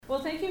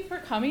Well, thank you for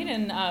coming,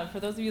 and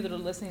for those of you that are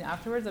listening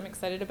afterwards, I'm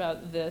excited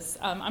about this.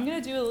 I'm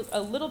going to do a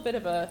little bit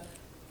of a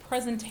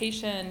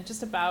presentation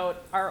just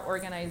about our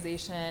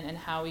organization and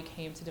how we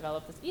came to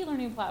develop this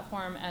e-learning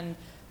platform and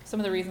some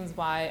of the reasons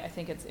why I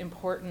think it's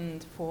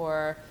important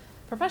for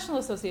professional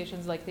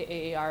associations like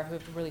the AAR who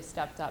have really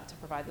stepped up to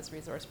provide this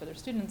resource for their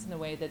students in a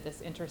way that this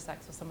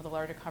intersects with some of the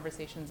larger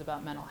conversations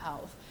about mental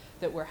health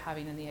that we're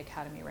having in the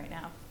academy right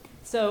now.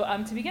 So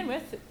to begin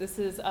with, this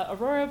is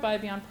Aurora by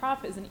Beyond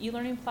Prof is an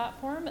e-learning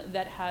platform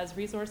that has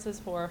resources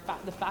for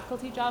the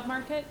faculty job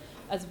market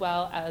as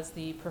well as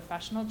the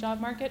professional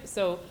job market.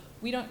 So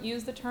we don't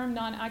use the term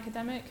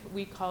non-academic,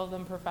 we call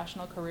them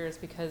professional careers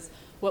because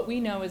what we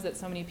know is that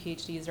so many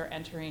PhDs are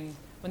entering,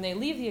 when they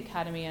leave the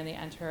academy and they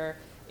enter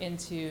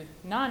into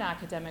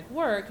non-academic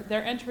work,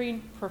 they're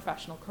entering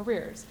professional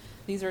careers.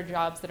 These are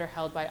jobs that are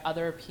held by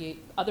other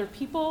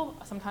people,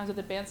 sometimes with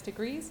advanced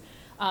degrees,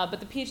 but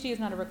the PhD is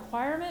not a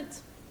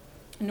requirement,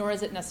 nor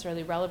is it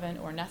necessarily relevant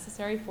or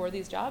necessary for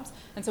these jobs.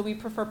 And so we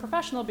prefer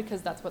professional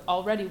because that's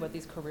already what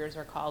these careers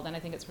are called. And I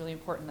think it's really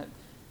important that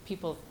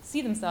people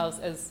see themselves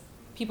as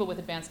people with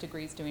advanced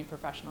degrees doing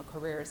professional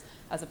careers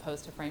as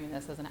opposed to framing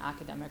this as an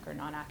academic or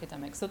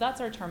non-academic. So that's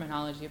our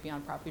terminology of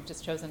Beyond Prof. We've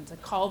just chosen to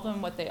call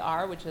them what they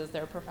are, which is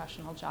their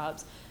professional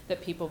jobs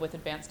that people with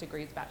advanced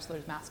degrees,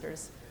 bachelor's,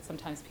 master's,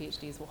 sometimes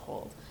PhDs will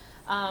hold.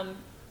 I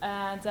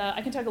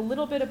can talk a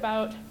little bit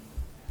about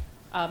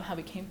how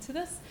we came to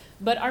this.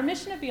 But our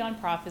mission at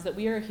Beyond Prof is that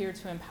we are here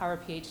to empower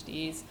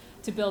PhDs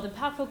to build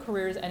impactful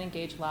careers and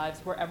engage lives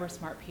wherever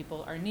smart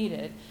people are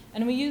needed.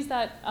 And we use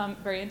that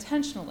very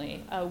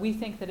intentionally. We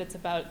think that it's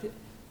about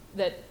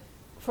that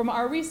from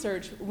our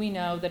research, we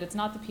know that it's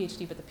not the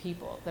PhD but the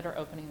people that are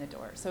opening the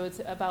door. So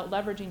it's about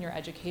leveraging your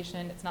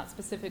education. It's not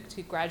specific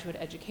to graduate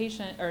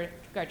education or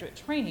graduate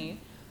training.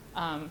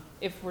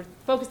 If we're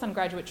focused on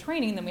graduate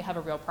training, then we have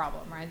a real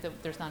problem, right?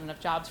 There's not enough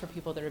jobs for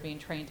people that are being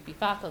trained to be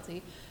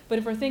faculty. But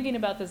if we're thinking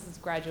about this as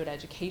graduate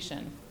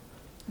education,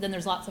 then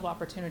there's lots of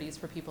opportunities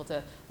for people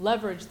to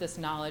leverage this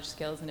knowledge,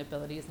 skills, and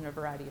abilities in a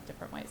variety of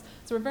different ways.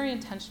 So we're very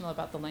intentional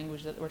about the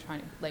language that we're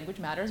trying. Language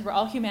matters. We're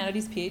all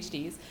humanities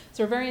PhDs,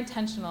 so we're very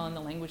intentional in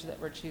the language that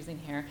we're choosing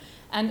here.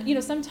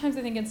 And sometimes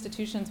I think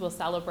institutions will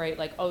celebrate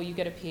like, oh, you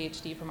get a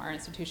PhD from our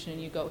institution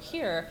and you go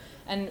here,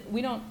 and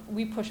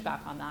we push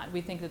back on that.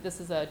 We think that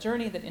this is a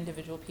journey that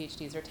individual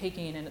PhDs are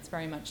taking, and it's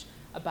very much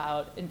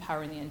about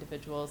empowering the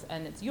individuals,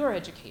 and it's your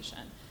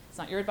education. It's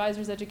not your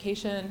advisor's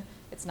education.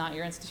 It's not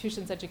your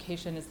institution's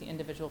education. It's the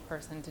individual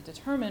person to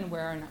determine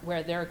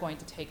where they're going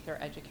to take their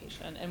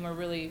education. And we're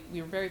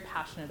very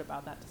passionate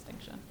about that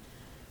distinction.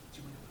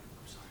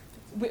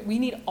 We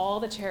need all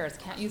the chairs.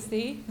 Can't you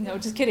see? No,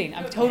 just kidding.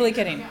 I'm totally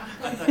kidding.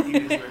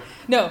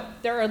 No,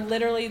 there are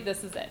literally,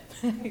 this is it.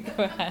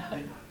 Go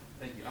ahead.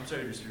 Thank you. I'm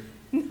sorry to disturb.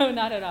 No,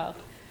 not at all.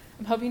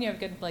 I'm hoping you have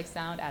good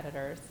sound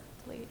editors.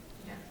 Please.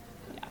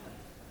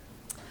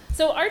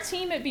 So our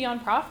team at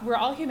Beyond Prof, we're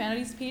all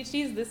humanities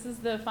PhDs. This is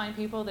the fine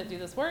people that do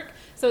this work.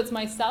 So it's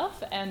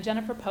myself and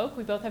Jennifer Polk.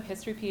 We both have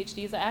history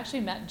PhDs. I actually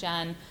met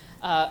Jen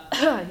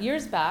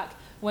years back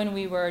when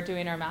we were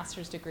doing our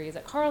master's degrees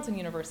at Carleton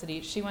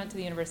University. She went to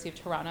the University of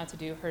Toronto to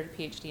do her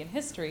PhD in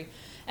history.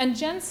 And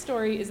Jen's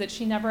story is that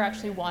she never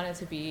actually wanted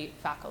to be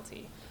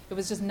faculty. It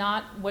was just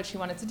not what she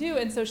wanted to do.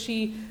 And so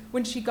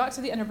when she got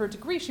to the end of her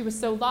degree, she was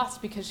so lost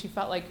because she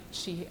felt like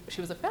she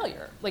was a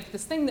failure. Like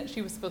this thing that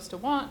she was supposed to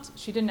want,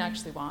 she didn't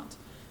actually want.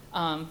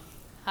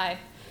 Hi.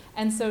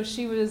 And so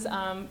she was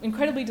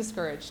incredibly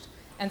discouraged.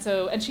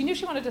 And she knew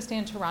she wanted to stay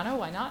in Toronto.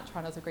 Why not?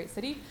 Toronto's a great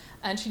city.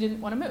 And she didn't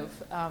want to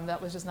move.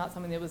 That was just not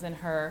something that was in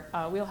her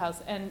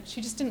wheelhouse. And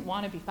she just didn't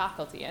want to be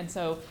faculty. And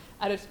so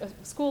at a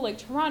school like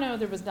Toronto,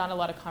 there was not a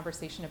lot of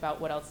conversation about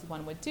what else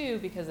one would do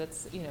because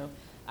it's,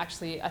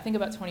 actually, I think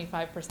about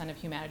 25% of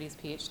humanities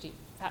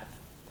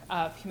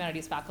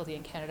humanities faculty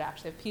in Canada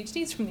actually have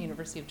PhDs from the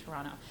University of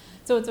Toronto.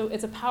 So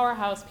it's a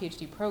powerhouse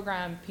PhD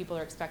program. People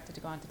are expected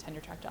to go on to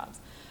tenure-track jobs.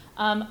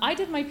 I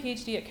did my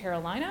PhD at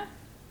Carolina.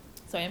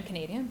 So I am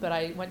Canadian, but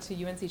I went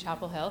to UNC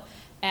Chapel Hill.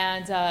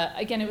 And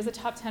again, it was a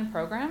top 10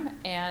 program,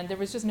 and there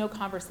was just no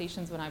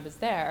conversations when I was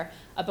there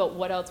about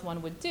what else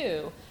one would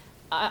do.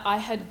 I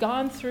had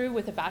gone through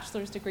with a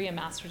bachelor's degree, a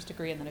master's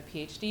degree, and then a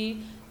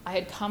PhD. I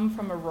had come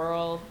from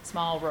a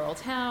small rural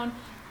town,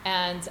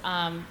 and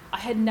I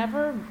had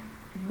never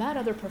met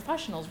other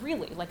professionals,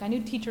 really. Like I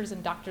knew teachers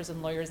and doctors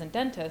and lawyers and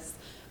dentists,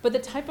 but the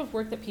type of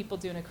work that people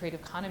do in a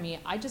creative economy,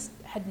 I just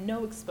had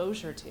no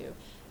exposure to.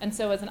 And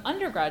so as an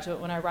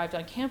undergraduate, when I arrived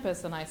on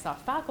campus and I saw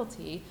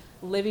faculty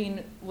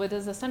living what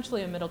is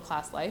essentially a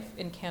middle-class life,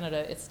 in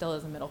Canada it still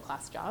is a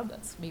middle-class job.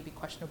 That's maybe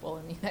questionable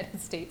in the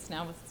United States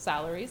now with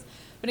salaries.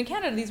 But in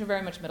Canada, these are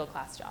very much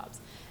middle-class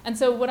jobs. And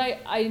so what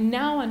I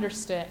now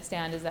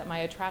understand is that my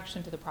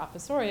attraction to the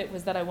professoriate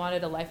was that I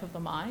wanted a life of the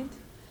mind.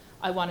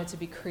 I wanted to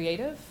be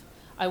creative.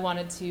 I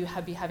wanted to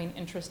be having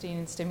interesting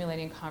and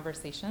stimulating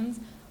conversations.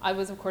 I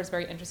was, of course,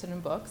 very interested in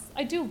books.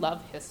 I do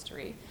love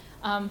history.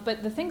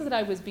 But the things that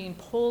I was being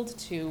pulled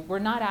to were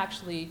not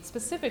actually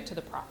specific to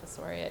the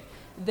professoriate.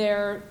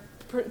 They're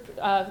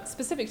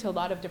specific to a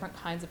lot of different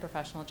kinds of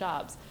professional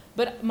jobs.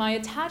 But my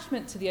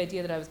attachment to the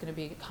idea that I was going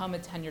to become a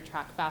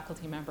tenure-track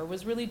faculty member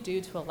was really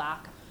due to a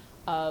lack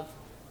of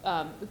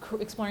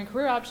exploring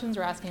career options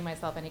or asking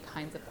myself any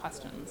kinds of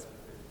questions.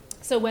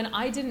 So when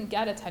I didn't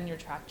get a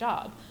tenure-track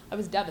job, I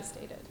was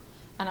devastated.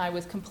 And I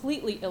was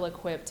completely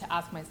ill-equipped to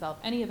ask myself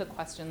any of the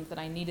questions that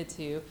I needed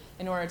to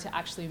in order to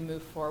actually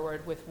move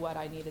forward with what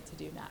I needed to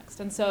do next.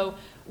 And so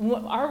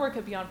our work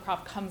at Beyond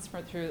Prof comes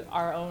through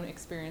our own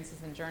experiences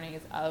and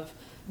journeys of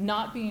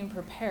not being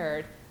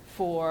prepared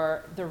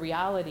for the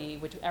reality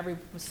which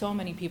so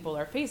many people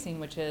are facing,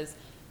 which is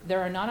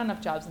there are not enough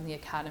jobs in the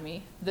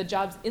academy. The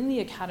jobs in the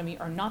academy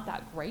are not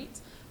that great.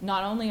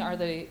 Not only are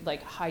they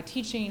like high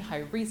teaching,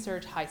 high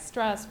research, high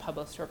stress,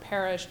 publish or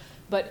perish,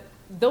 but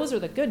those are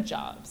the good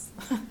jobs.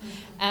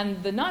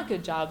 And the not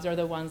good jobs are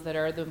the ones that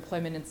are the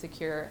employment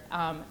insecure.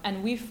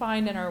 And we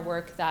find in our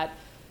work that,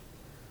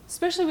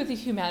 especially with the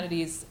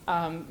humanities,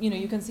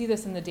 you can see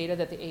this in the data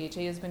that the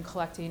AHA has been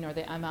collecting or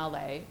the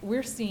MLA.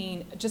 We're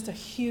seeing just a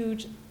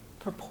huge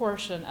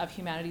proportion of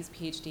humanities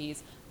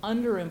PhDs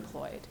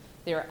underemployed.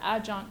 They are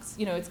adjuncts.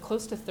 It's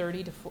close to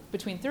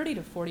between 30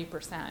 to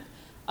 40%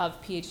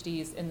 of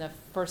PhDs in the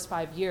first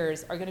 5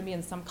 years are going to be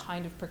in some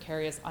kind of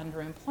precarious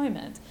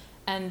underemployment.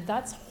 And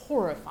that's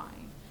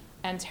horrifying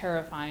and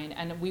terrifying,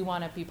 and we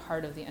want to be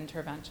part of the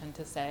intervention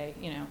to say,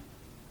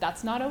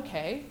 that's not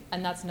okay,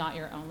 and that's not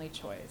your only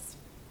choice.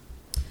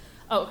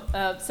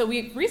 So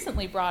we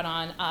recently brought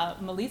on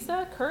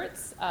Melissa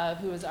Kurtz,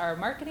 who is our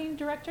marketing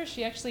director.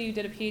 She actually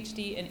did a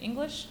PhD in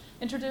English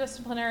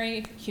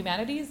interdisciplinary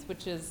humanities,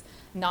 which is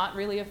not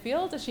really a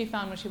field, as she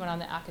found when she went on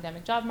the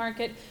academic job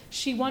market.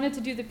 She wanted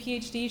to do the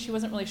PhD. She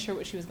wasn't really sure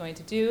what she was going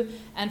to do.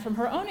 And from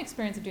her own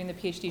experience of doing the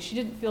PhD, she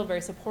didn't feel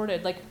very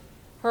supported. Like,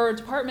 her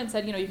department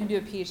said, you can do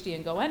a PhD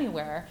and go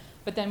anywhere.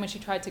 But then when she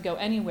tried to go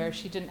anywhere,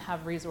 she didn't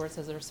have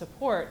resources or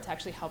support to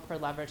actually help her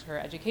leverage her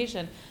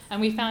education.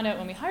 And we found out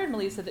when we hired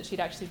Melissa that she'd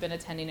actually been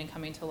attending and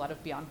coming to a lot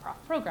of Beyond Prof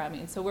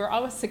programming. So we're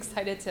always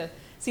excited to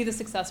see the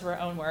success of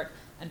her own work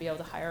and be able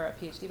to hire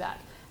a PhD back.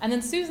 And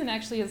then Susan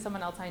actually is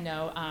someone else I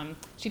know.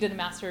 She did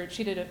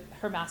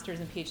her master's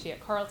and PhD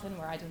at Carleton,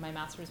 where I did my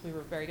master's. We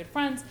were very good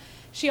friends.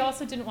 She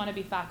also didn't want to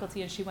be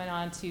faculty, and she went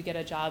on to get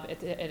a job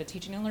at a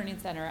teaching and learning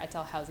center at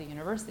Dalhousie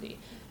University.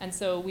 And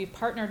so we've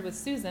partnered with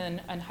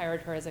Susan and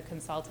hired her as a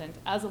consultant,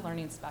 as a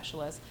learning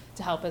specialist,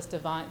 to help us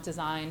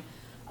design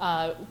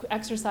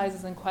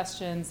exercises and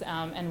questions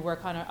and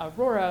work on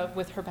Aurora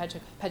with her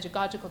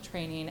pedagogical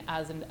training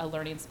as a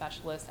learning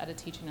specialist at a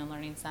teaching and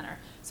learning center.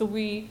 So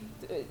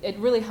it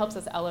really helps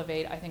us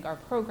elevate, I think, our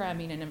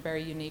programming in a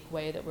very unique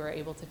way that we're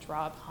able to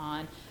draw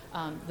upon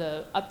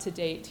the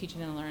up-to-date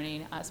teaching and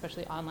learning,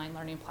 especially online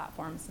learning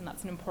platforms, and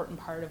that's an important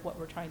part of what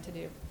we're trying to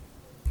do.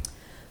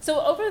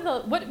 So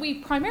what we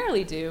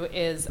primarily do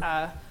is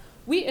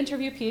we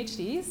interview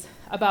PhDs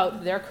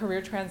about their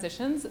career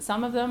transitions.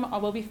 Some of them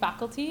will be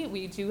faculty.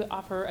 We do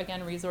offer,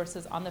 again,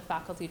 resources on the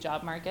faculty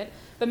job market.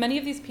 But many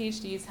of these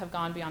PhDs have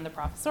gone beyond the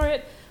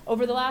professoriate.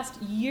 Over the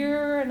last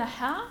year and a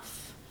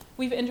half,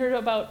 we've interviewed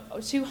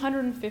about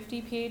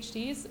 250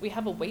 PhDs. We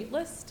have a wait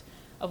list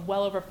of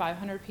well over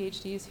 500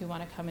 PhDs who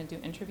want to come and do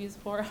interviews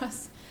for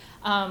us.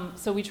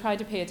 So we tried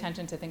to pay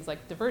attention to things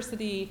like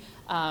diversity,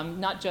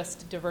 not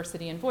just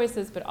diversity in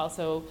voices, but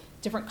also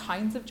different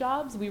kinds of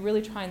jobs. We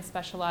really try and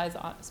specialize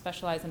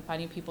in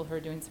finding people who are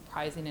doing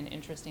surprising and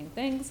interesting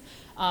things.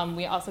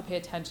 We also pay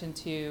attention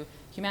to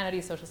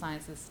humanities, social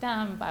sciences,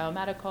 STEM,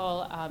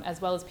 biomedical, as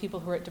well as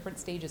people who are at different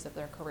stages of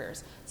their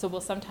careers. So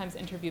we'll sometimes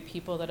interview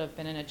people that have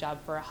been in a job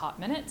for a hot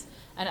minute,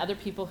 and other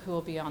people who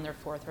will be on their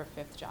 4th or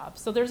 5th job.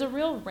 So there's a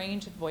real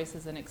range of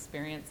voices and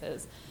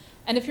experiences.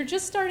 And if you're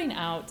just starting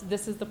out,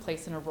 this is the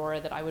place in Aurora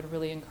that I would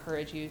really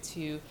encourage you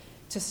to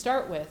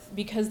start with,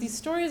 because these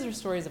stories are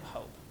stories of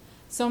hope.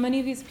 So many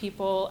of these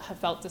people have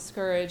felt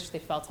discouraged, they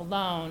felt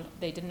alone,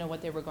 they didn't know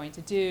what they were going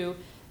to do,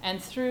 and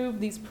through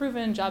these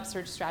proven job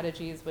search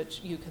strategies,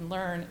 which you can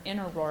learn in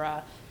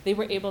Aurora, they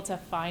were able to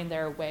find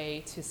their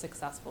way to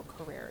successful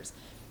careers.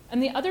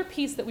 And the other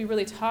piece that we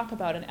really talk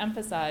about and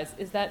emphasize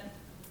is that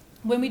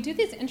when we do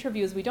these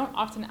interviews, we don't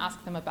often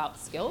ask them about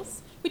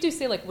skills. We do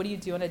say, like, what do you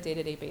do on a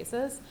day-to-day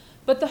basis?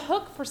 But the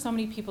hook for so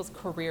many people's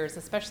careers,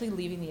 especially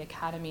leaving the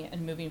academy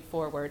and moving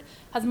forward,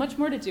 has much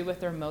more to do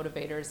with their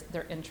motivators,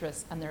 their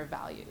interests, and their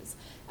values.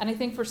 And I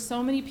think for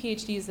so many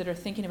PhDs that are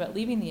thinking about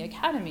leaving the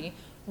academy,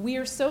 we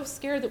are so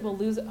scared that we'll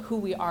lose who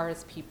we are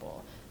as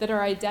people, that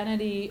our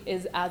identity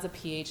is as a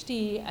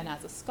PhD and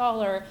as a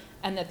scholar,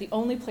 and that the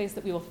only place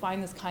that we will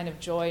find this kind of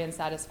joy and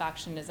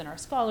satisfaction is in our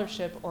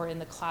scholarship or in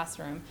the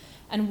classroom.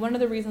 And one of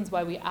the reasons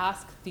why we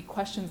ask the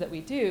questions that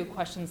we do,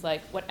 questions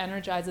like, what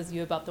energizes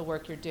you about the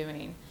work you're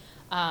doing?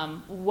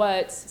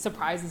 What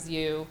surprises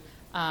you?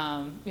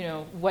 How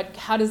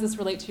does this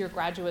relate to your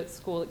graduate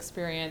school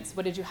experience?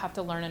 What did you have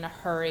to learn in a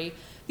hurry?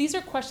 These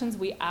are questions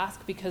we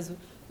ask because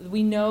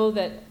we know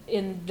that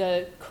in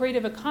the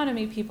creative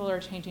economy, people are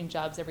changing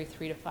jobs every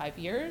 3 to 5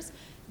 years.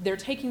 They're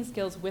taking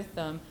skills with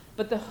them, but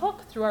But the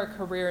hook through our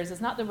careers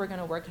is not that we're going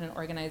to work in an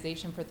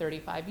organization for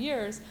 35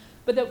 years,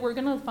 but that we're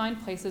going to find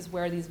places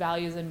where these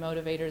values and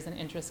motivators and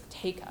interests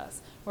take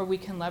us, where we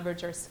can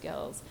leverage our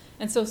skills.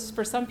 And so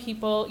for some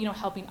people,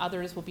 helping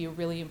others will be a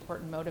really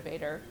important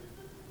motivator.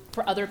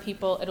 For other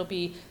people, it'll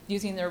be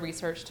using their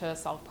research to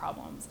solve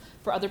problems.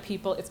 For other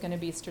people, it's going to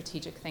be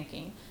strategic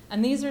thinking.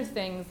 And these are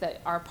things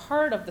that are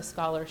part of the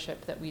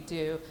scholarship that we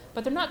do,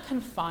 but they're not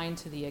confined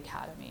to the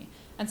academy.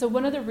 And so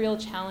one of the real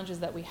challenges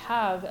that we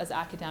have as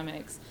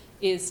academics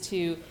is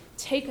to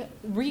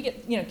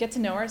get to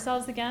know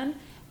ourselves again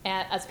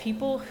as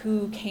people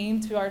who came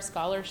to our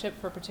scholarship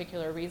for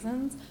particular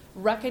reasons,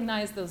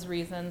 recognize those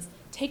reasons,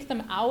 take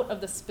them out of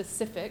the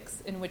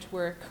specifics in which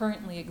we're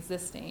currently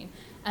existing,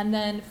 and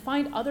then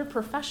find other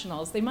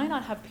professionals. They might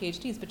not have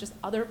PhDs, but just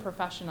other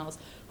professionals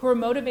who are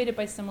motivated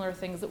by similar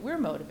things that we're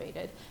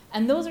motivated.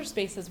 And those are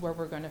spaces where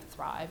we're going to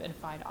thrive and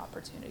find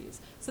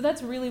opportunities. So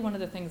that's really one of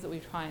the things that we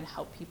try and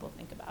help people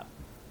think about.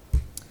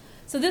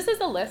 So this is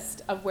a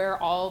list of where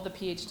all the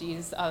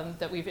PhDs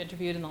that we've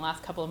interviewed in the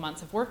last couple of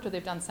months have worked, or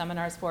they've done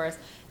seminars for us.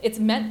 It's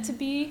meant to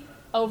be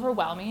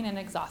overwhelming and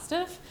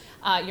exhaustive.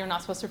 You're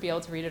not supposed to be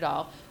able to read it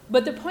all.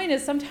 But the point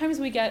is, sometimes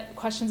we get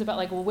questions about,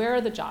 like, well, where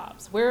are the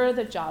jobs? Where are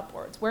the job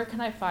boards? Where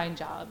can I find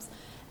jobs?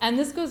 And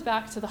this goes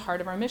back to the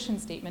heart of our mission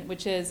statement,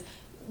 which is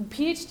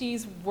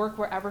PhDs work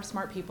wherever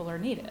smart people are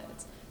needed.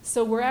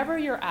 So wherever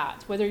you're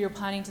at, whether you're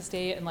planning to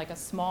stay in like a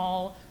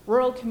small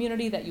rural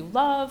community that you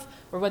love,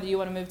 or whether you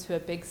want to move to a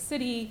big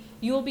city,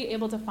 you will be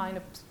able to find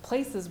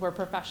places where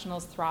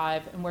professionals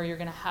thrive and where you're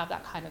going to have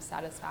that kind of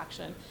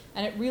satisfaction.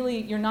 And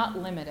you're not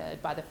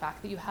limited by the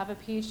fact that you have a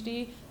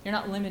PhD. You're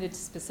not limited to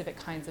specific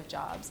kinds of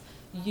jobs.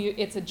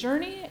 It's a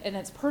journey, and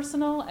it's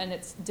personal, and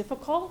it's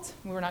difficult.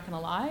 We're not going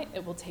to lie.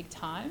 It will take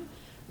time.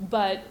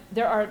 But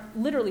there are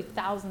literally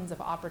thousands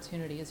of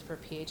opportunities for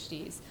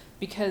PhDs,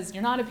 because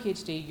you're not a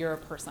PhD, you're a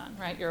person,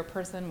 right? You're a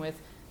person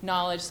with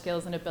knowledge,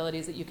 skills, and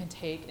abilities that you can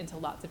take into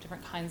lots of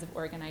different kinds of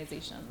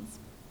organizations.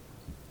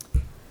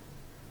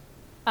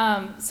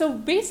 So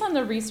based on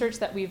the research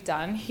that we've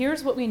done,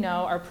 here's what we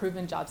know are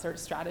proven job search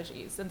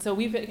strategies. And so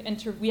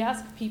we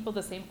ask people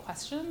the same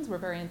questions. We're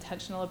very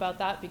intentional about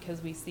that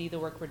because we see the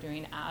work we're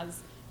doing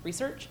as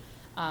research.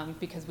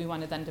 Because we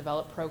want to then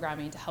develop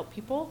programming to help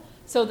people.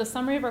 So the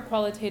summary of our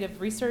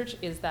qualitative research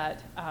is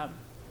that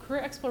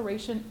career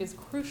exploration is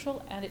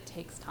crucial and it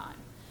takes time.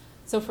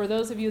 So for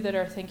those of you that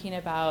are thinking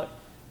about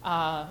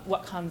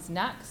what comes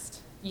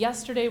next,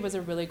 yesterday was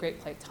a really great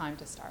time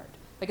to start.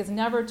 Like, it's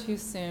never too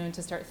soon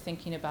to start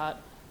thinking about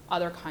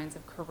other kinds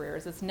of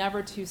careers. It's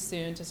never too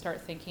soon to start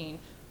thinking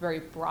very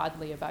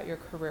broadly about your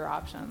career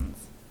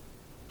options.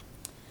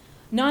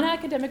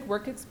 Non-academic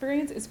work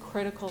experience is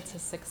critical to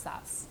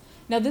success.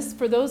 Now this,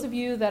 for those of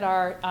you that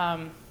are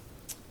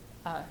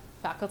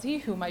faculty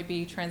who might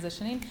be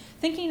transitioning,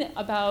 thinking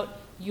about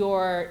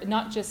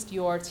not just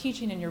your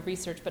teaching and your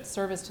research, but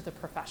service to the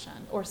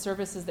profession, or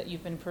services that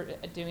you've been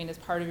doing as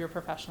part of your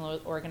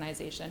professional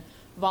organization,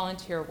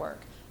 volunteer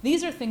work.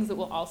 These are things that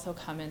will also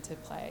come into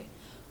play.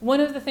 One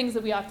of the things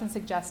that we often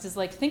suggest is,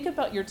 like, think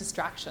about your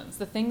distractions,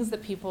 the things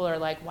that people are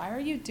like, why are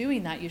you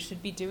doing that? You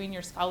should be doing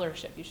your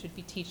scholarship, you should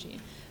be teaching.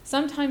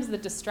 Sometimes the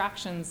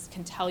distractions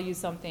can tell you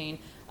something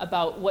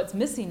about what's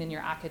missing in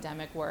your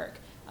academic work,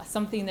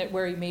 something that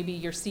where maybe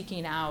you're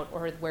seeking out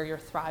or where you're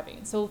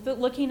thriving. So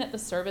looking at the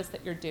service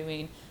that you're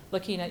doing,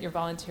 looking at your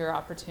volunteer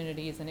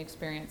opportunities and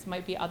experience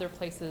might be other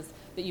places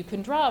that you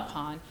can draw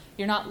upon.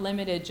 You're not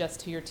limited just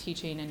to your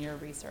teaching and your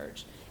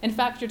research. In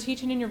fact, your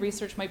teaching and your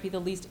research might be the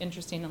least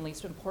interesting and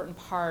least important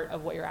part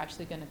of what you're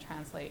actually going to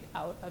translate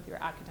out of your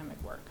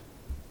academic work.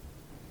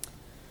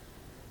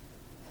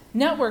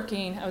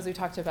 Networking, as we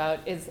talked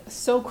about, is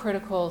so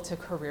critical to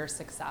career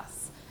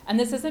success. And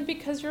this isn't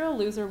because you're a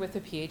loser with a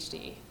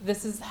PhD.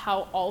 This is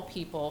how all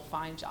people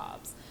find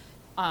jobs.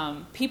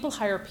 People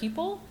hire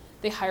people.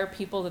 They hire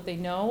people that they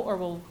know or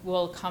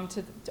will come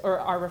to or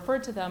are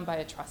referred to them by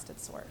a trusted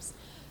source.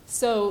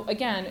 So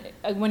again,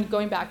 when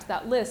going back to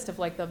that list of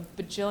like the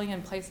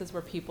bajillion places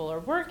where people are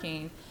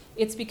working,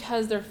 it's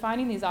because they're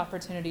finding these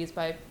opportunities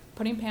by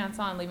putting pants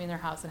on, leaving their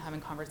house, and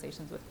having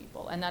conversations with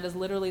people. And that is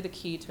literally the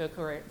key to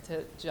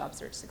job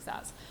search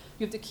success.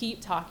 You have to keep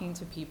talking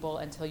to people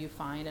until you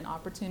find an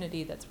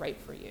opportunity that's right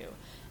for you.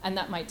 And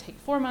that might take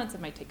 4 months,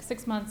 it might take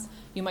 6 months.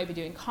 You might be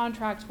doing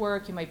contract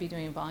work, you might be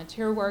doing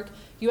volunteer work.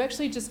 You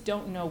actually just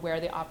don't know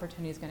where the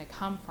opportunity is going to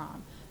come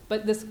from.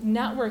 But this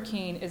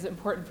networking is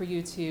important for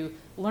you to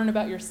learn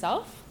about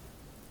yourself.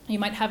 You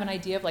might have an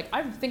idea of, like,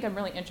 I think I'm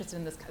really interested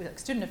in this, like,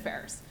 student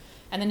affairs.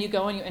 And then you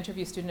go and you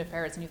interview student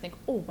affairs and you think,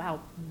 oh, wow,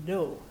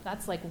 no,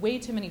 that's like way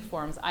too many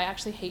forms. I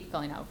actually hate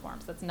filling out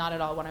forms. That's not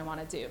at all what I want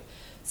to do.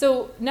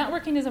 So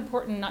networking is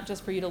important not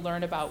just for you to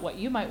learn about what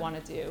you might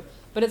want to do,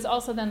 but it's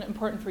also then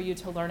important for you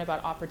to learn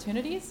about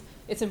opportunities.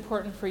 It's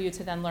important for you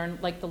to then learn,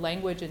 like, the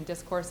language and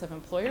discourse of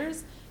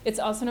employers. It's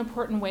also an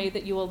important way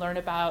that you will learn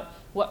about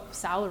what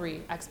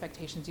salary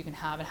expectations you can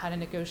have and how to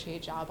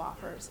negotiate job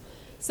offers.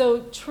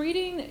 So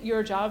treating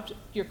your job,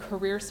 your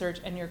career search,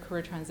 and your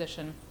career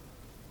transition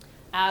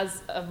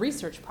as a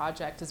research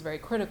project is very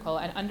critical,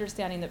 and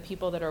understanding that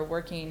people that are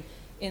working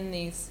in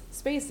these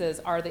spaces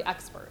are the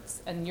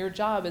experts, and your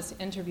job is to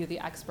interview the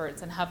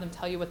experts and have them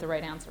tell you what the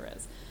right answer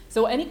is.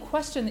 So any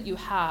question that you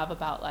have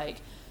about,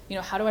 like,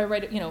 how do I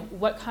write it,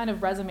 what kind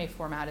of resume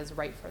format is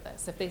right for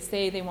this? If they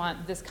say they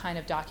want this kind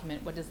of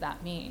document, what does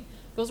that mean?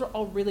 Those are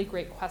all really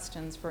great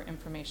questions for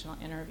informational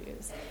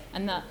interviews.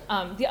 And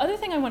the other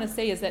thing I want to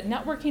say is that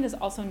networking is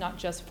also not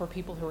just for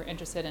people who are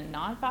interested in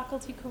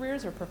non-faculty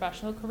careers or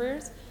professional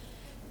careers.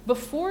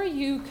 Before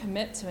you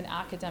commit to an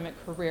academic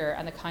career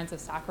and the kinds of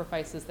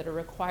sacrifices that are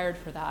required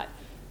for that,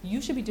 you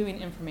should be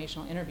doing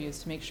informational interviews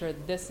to make sure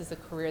this is a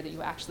career that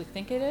you actually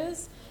think it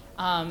is,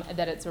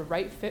 that it's a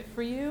right fit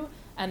for you,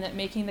 and that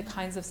making the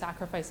kinds of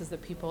sacrifices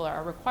that people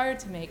are required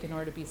to make in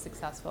order to be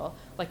successful,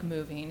 like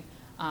moving,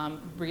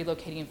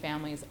 relocating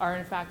families, are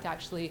in fact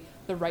actually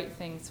the right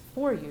things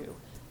for you.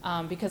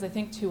 Because I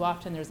think too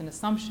often there's an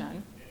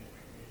assumption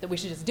that we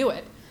should just do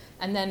it.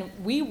 And then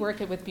we work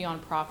it with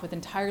Beyond Prof with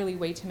entirely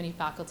way too many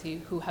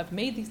faculty who have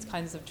made these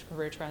kinds of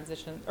career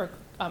transitions or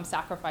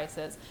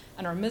sacrifices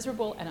and are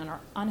miserable and are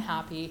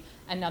unhappy,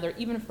 and now they're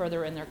even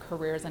further in their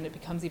careers and it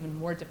becomes even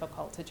more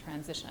difficult to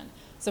transition.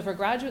 So for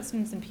graduate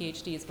students and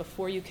PhDs,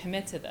 before you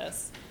commit to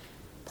this,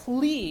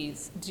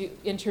 please do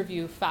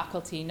interview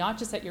faculty, not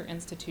just at your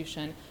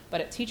institution,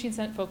 but at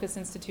teaching-focused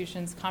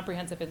institutions,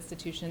 comprehensive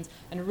institutions,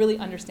 and really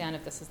understand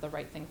if this is the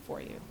right thing for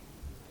you.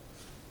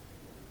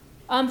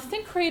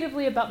 Think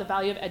creatively about the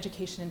value of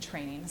education and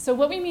training. So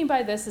what we mean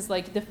by this is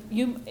like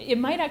it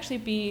might actually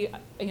be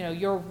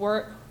your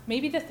work.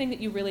 Maybe the thing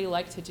that you really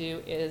like to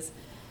do is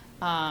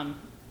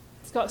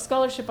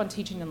scholarship on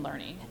teaching and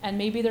learning, and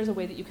maybe there's a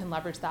way that you can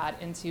leverage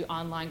that into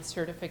online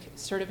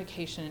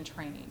certification and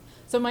training.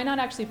 So it might not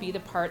actually be the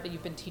part that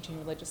you've been teaching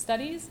religious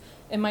studies.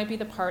 It might be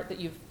the part that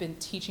you've been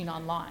teaching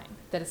online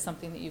that is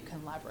something that you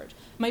can leverage.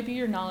 It might be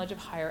your knowledge of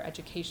higher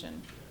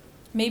education.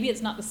 Maybe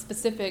it's not the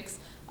specifics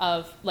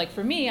of, like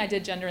for me, I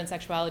did gender and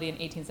sexuality in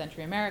 18th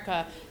century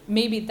America.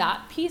 Maybe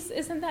that piece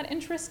isn't that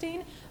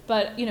interesting,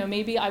 but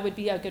maybe I would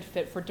be a good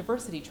fit for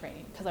diversity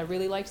training because I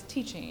really liked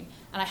teaching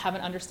and I have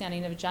an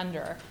understanding of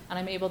gender and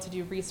I'm able to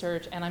do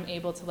research and I'm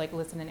able to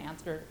listen and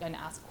answer and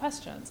ask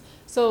questions.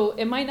 So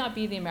it might not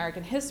be the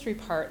American history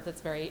part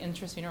that's very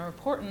interesting or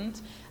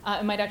important.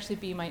 It might actually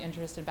be my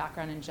interest and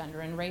background in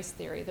gender and race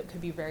theory that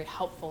could be very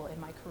helpful in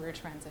my career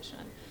transition.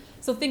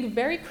 So think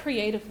very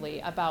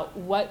creatively about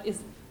what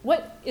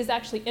is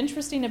actually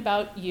interesting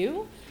about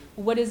you,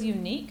 what is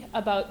unique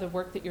about the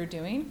work that you're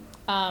doing.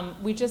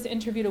 We just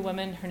interviewed a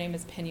woman, her name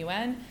is Pin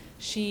Yuen.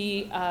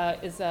 She I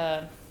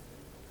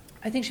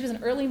think she was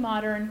an early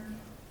modern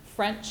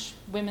French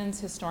women's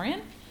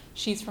historian.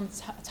 She's from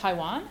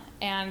Taiwan,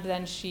 and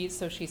then she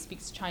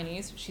speaks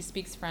Chinese, she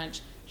speaks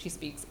French, she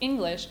speaks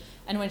English,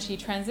 and when she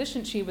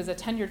transitioned, she was a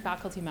tenured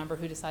faculty member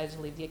who decided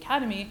to leave the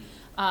academy.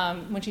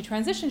 When she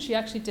transitioned, she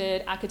actually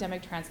did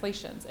academic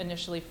translations,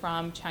 initially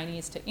from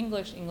Chinese to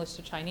English, English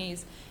to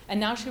Chinese, and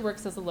now she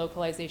works as a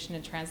localization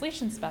and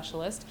translation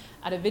specialist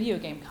at a video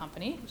game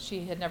company.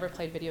 She had never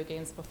played video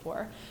games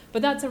before,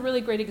 but that's a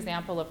really great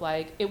example of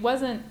it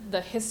wasn't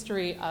the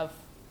history of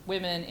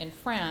women in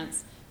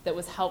France that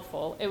was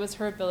helpful, it was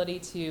her ability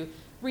to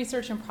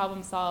research and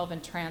problem solve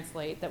and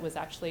translate that was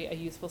actually a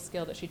useful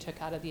skill that she took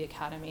out of the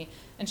academy.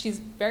 And she's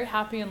very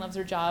happy and loves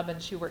her job,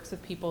 and she works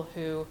with people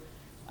who,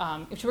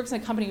 she works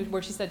in a company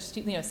where she said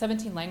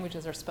 17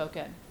 languages are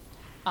spoken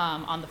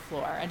on the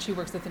floor, and she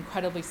works with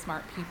incredibly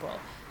smart people.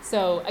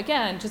 So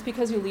again, just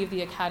because you leave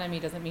the academy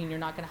doesn't mean you're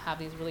not going to have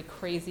these really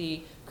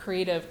crazy,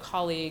 creative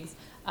colleagues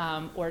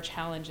or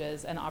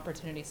challenges and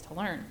opportunities to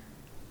learn.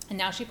 And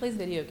now she plays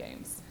video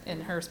games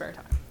in her spare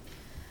time.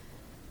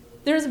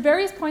 There's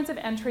various points of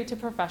entry to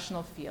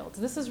professional fields.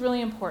 This is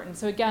really important.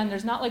 So again,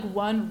 there's not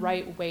one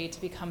right way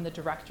to become the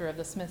director of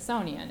the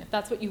Smithsonian. If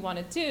that's what you want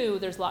to do,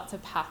 there's lots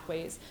of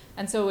pathways.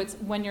 And so it's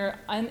when you're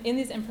in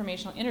these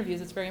informational interviews,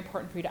 it's very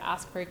important for you to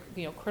ask very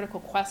critical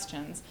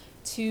questions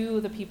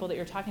to the people that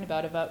you're talking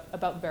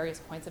about various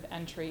points of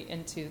entry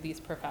into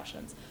these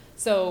professions.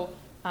 So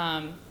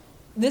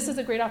this is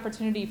a great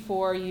opportunity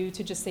for you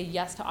to just say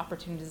yes to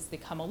opportunities as they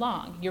come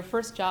along. Your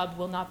first job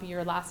will not be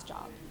your last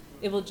job.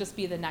 It will just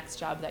be the next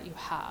job that you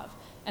have.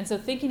 And so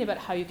thinking about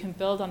how you can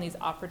build on these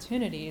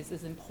opportunities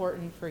is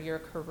important for your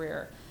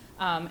career.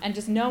 And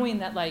just knowing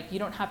that you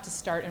don't have to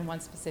start in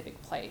one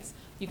specific place.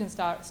 You can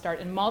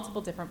start in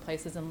multiple different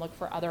places and look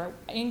for other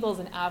angles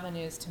and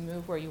avenues to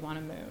move where you want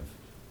to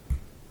move.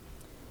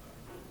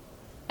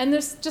 And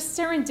there's just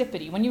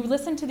serendipity. When you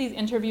listen to these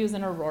interviews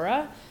in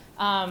Aurora,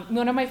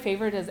 one of my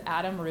favorite is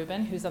Adam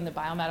Rubin, who's on the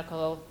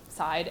biomedical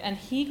side, and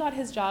he got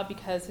his job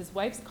because his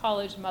wife's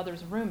college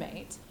mother's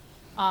roommate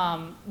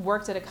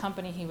worked at a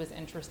company he was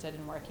interested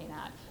in working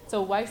at.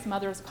 So wife's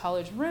mother's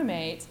college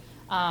roommate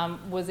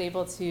was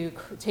able to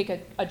take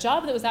a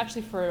job that was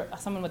actually for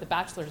someone with a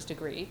bachelor's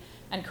degree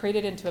and create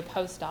it into a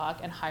postdoc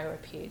and hire a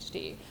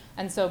PhD.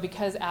 And so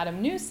because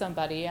Adam knew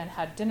somebody and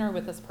had dinner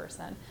with this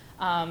person,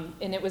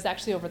 and it was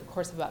actually over the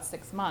course of about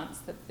 6 months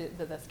that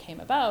this came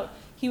about,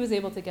 he was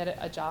able to get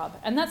a job.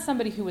 And that's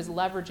somebody who was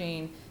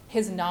leveraging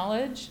his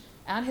knowledge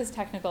and his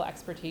technical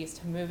expertise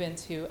to move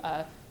into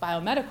a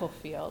biomedical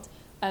field.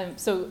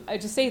 So I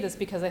just say this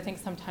because I think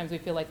sometimes we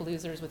feel like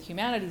losers with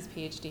humanities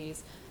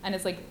PhDs, and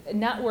it's like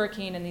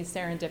networking and these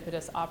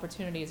serendipitous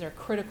opportunities are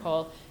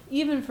critical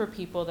even for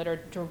people that are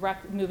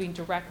moving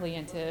directly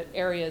into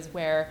areas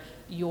where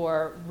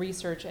your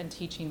research and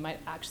teaching might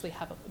actually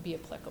be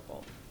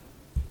applicable.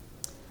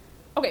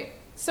 Okay,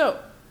 so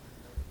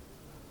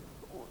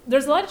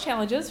there's a lot of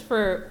challenges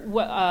for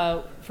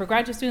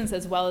graduate students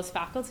as well as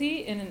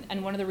faculty,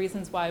 and one of the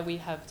reasons why we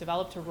have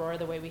developed Aurora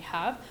the way we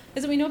have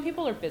is that we know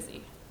people are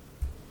busy.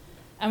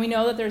 And we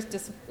know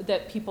that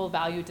that people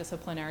value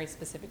disciplinary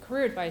specific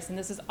career advice, and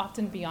this is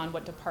often beyond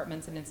what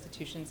departments and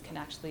institutions can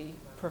actually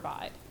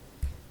provide.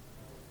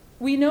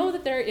 We know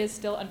that there is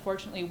still,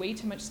 unfortunately, way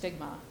too much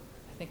stigma.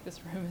 I think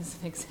this room is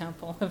an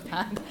example of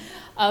that,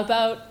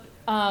 about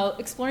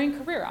exploring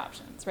career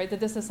options, right? That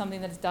this is something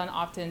that's done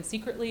often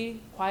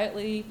secretly,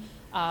 quietly,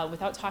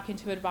 without talking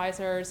to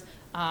advisors.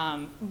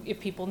 If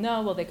people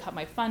know, will they cut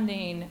my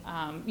funding?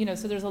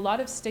 So there's a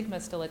lot of stigma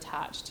still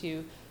attached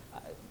to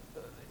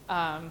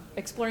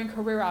exploring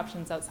career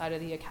options outside of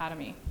the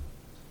academy.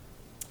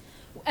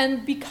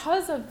 And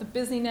because of the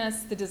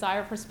busyness, the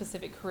desire for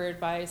specific career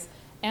advice,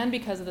 and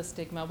because of the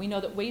stigma, we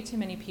know that way too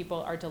many people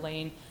are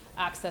delaying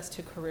access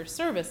to career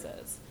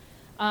services.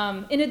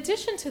 In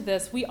addition to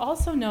this, we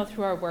also know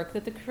through our work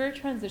that the career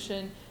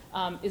transition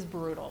is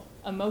brutal,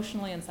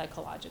 emotionally and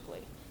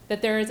psychologically.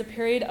 That there is a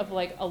period of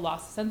like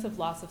sense of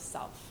loss of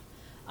self.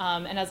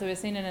 And as I was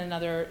saying in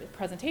another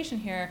presentation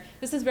here,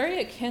 this is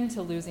very akin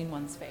to losing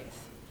one's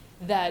faith.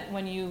 That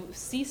when you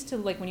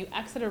when you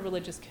exit a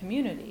religious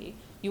community,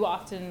 you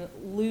often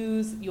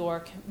lose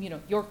your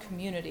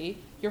community,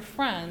 your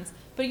friends,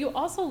 but you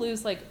also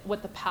lose like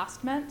what the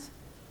past meant,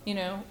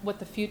 what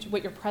the future,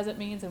 what your present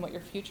means and what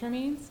your future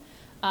means.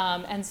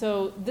 And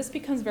so this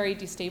becomes very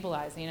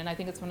destabilizing, and I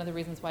think it's one of the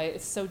reasons why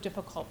it's so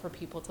difficult for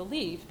people to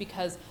leave,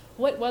 because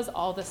what was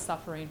all this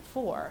suffering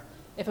for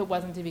if it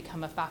wasn't to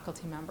become a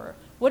faculty member?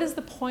 What is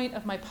the point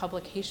of my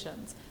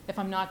publications if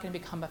I'm not going to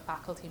become a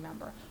faculty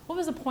member? What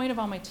was the point of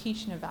all my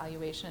teaching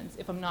evaluations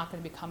if I'm not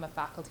going to become a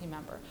faculty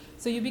member?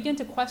 So you begin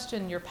to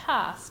question your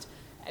past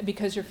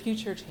because your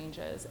future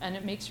changes, and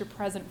it makes your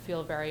present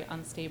feel very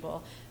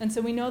unstable. And so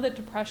we know that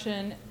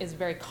depression is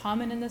very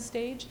common in this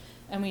stage,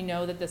 and we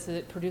know that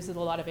it produces a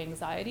lot of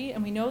anxiety,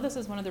 and we know this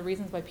is one of the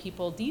reasons why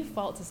people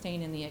default to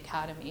staying in the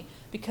academy,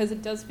 because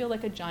it does feel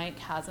like a giant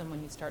chasm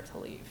when you start to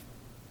leave.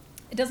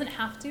 It doesn't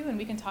have to, and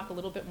we can talk a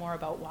little bit more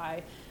about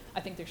why I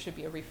think there should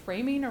be a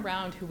reframing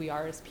around who we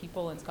are as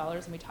people and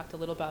scholars, and we talked a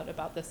little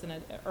about this in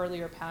an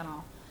earlier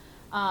panel.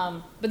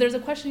 But there's a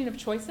questioning of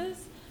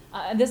choices,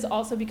 and this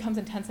also becomes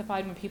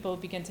intensified when people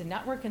begin to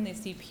network and they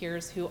see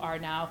peers who are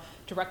now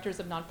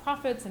directors of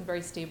nonprofits and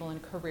very stable in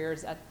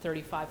careers at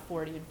 35,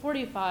 40, and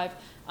 45,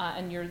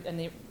 and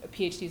the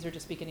PhDs are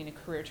just beginning a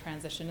career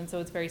transition, and so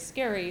it's very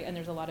scary, and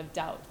there's a lot of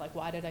doubt, like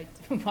why did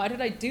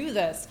I do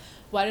this?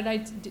 Why did I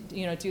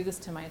do this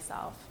to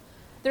myself?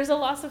 There's a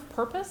loss of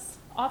purpose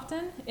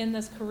often in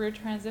this career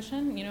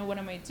transition. What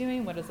am I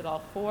doing? What is it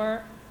all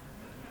for?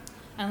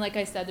 And like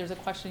I said, there's a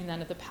questioning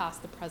then of the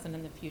past, the present,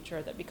 and the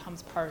future that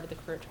becomes part of the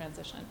career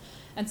transition.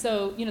 And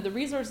so, the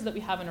resources that we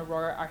have in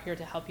Aurora are here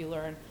to help you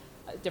learn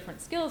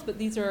different skills, but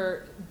these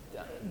are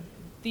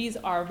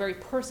very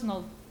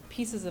personal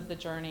pieces of the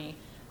journey,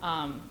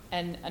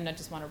 and I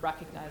just want to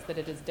recognize that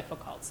it is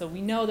difficult. So we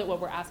know that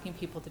what we're asking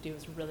people to do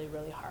is really,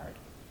 really hard.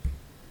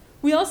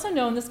 We also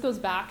know, and this goes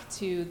back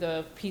to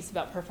the piece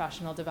about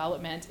professional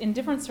development, in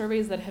different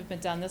surveys that have been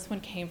done, this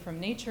one came from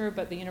Nature,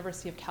 but the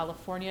University of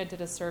California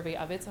did a survey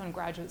of its own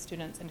graduate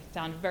students and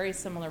found very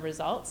similar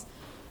results,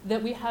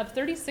 that we have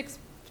 36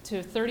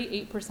 to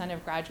 38%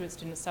 of graduate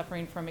students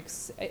suffering from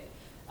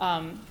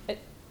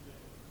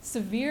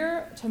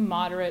severe to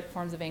moderate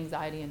forms of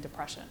anxiety and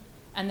depression,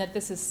 and that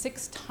this is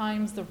 6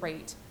 times the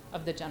rate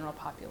of the general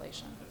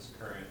population. That's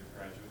current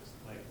graduates,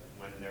 like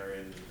when they're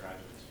in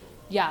graduate school.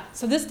 Yeah,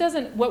 so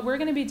what we're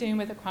going to be doing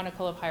with the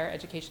Chronicle of Higher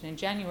Education in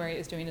January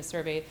is doing a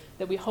survey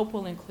that we hope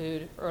will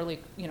include early,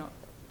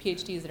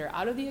 PhDs that are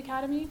out of the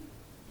academy,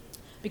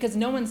 because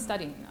no one's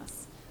studying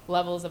this,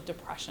 levels of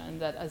depression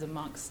that is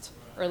amongst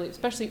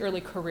especially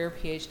early career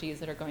PhDs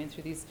that are going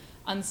through these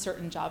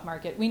uncertain job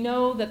market. We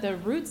know that the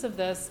roots of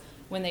this,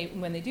 when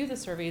they do the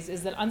surveys,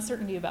 is that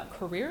uncertainty about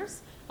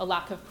careers, a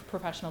lack of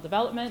professional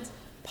development,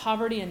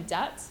 poverty and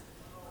debt,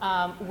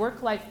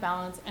 work-life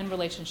balance, and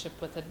relationship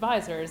with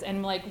advisors.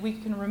 And we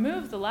can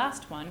remove the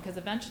last one, because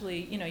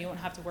eventually, you won't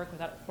have to work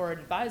for an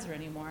advisor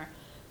anymore.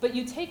 But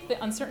you take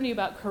the uncertainty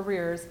about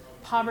careers,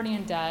 poverty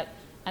and debt,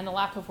 and the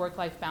lack of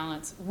work-life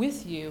balance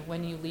with you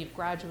when you leave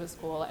graduate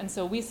school. And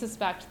so we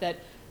suspect that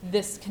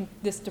this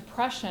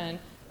depression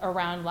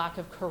around lack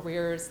of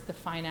careers, the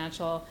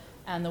financial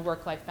and the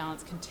work-life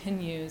balance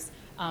continues,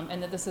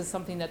 and that this is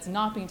something that's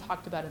not being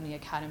talked about in the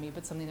academy,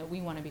 but something that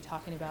we want to be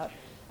talking about.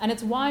 And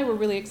it's why we're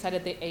really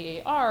excited that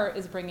AAR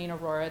is bringing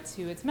Aurora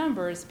to its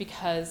members,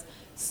 because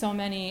so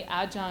many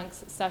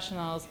adjuncts,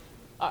 sessionals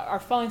are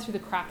falling through the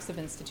cracks of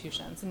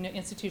institutions. And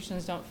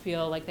institutions don't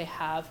feel like they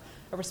have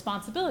a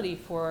responsibility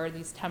for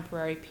these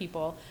temporary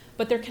people,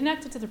 but they're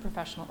connected to the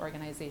professional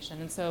organization.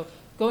 And so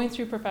going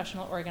through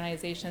professional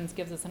organizations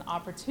gives us an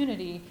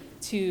opportunity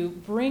to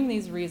bring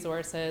these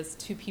resources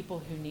to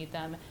people who need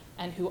them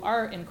and who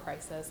are in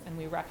crisis, and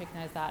we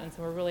recognize that. And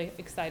so we're really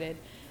excited.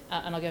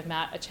 And I'll give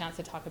Matt a chance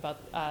to talk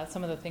about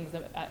some of the things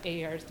that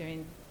AAR is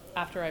doing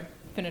after I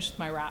finish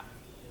my wrap.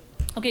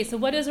 Okay, so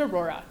what is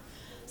Aurora?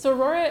 So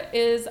Aurora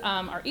is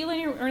our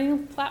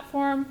e-learning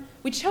platform.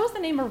 We chose the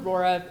name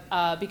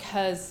Aurora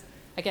because,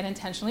 again,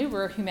 intentionally,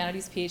 we're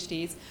humanities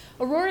PhDs.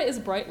 Aurora is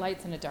bright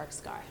lights in a dark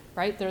sky,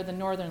 right? They're the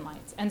northern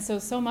lights. And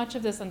so much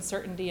of this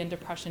uncertainty and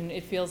depression,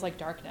 it feels like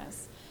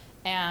darkness.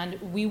 And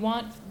we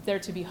want there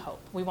to be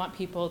hope. We want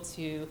people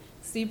to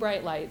see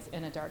bright lights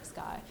in a dark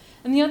sky.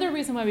 And the other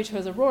reason why we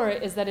chose Aurora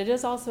is that it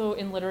is also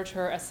in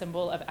literature a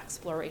symbol of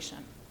exploration.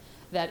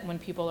 That when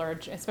people are,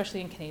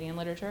 especially in Canadian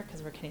literature,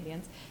 because we're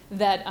Canadians,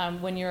 that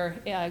when you're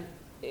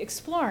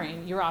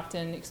exploring, you're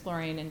often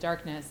exploring in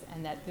darkness,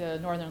 and that the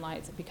northern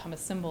lights become a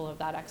symbol of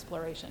that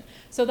exploration.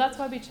 So that's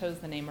why we chose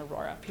the name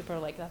Aurora. People are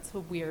like, that's so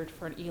weird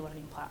for an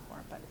e-learning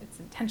platform, but it's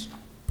intentional.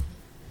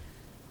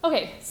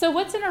 Okay, so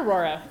what's in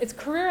Aurora? It's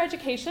career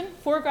education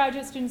for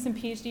graduate students and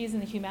PhDs in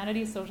the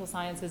humanities, social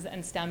sciences,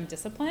 and STEM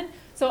discipline.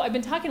 So I've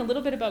been talking a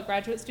little bit about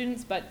graduate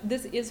students, but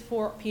this is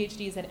for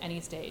PhDs at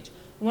any stage.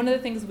 One of the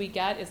things we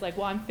get is like,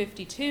 well, I'm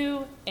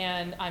 52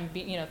 and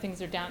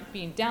things are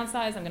being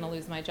downsized, I'm gonna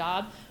lose my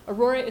job.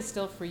 Aurora is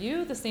still for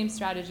you, the same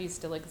strategies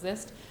still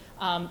exist.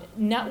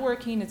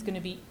 Networking is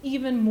gonna be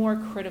even more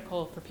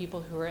critical for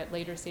people who are at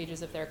later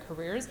stages of their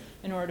careers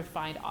in order to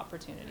find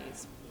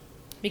opportunities.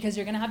 Because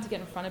you're gonna have to get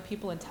in front of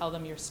people and tell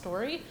them your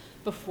story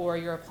before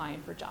you're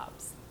applying for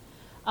jobs.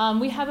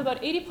 We have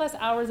about 80 plus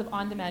hours of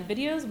on-demand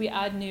videos. We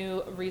add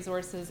new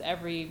resources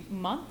every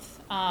month.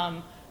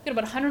 We've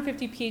got about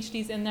 150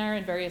 PhDs in there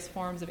in various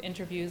forms of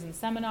interviews and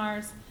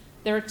seminars.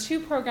 There are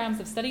 2 programs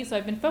of study, so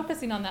I've been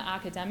focusing on the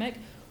academic.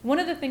 One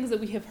of the things that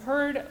we have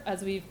heard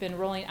as we've been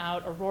rolling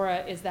out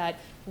Aurora is that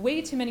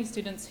way too many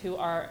students who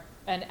are,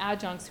 and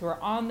adjuncts who are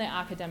on the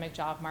academic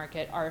job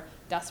market are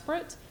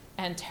desperate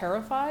and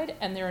terrified,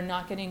 and they're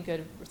not getting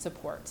good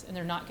support, and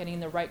they're not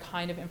getting the right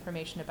kind of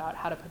information about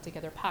how to put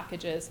together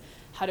packages,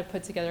 how to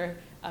put together,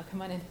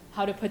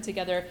 how to put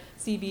together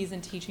CVs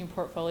and teaching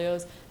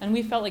portfolios. And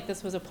we felt like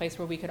this was a place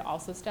where we could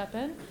also step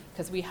in,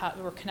 because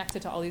we're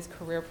connected to all these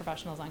career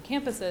professionals on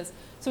campuses.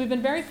 So we've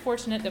been very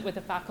fortunate that with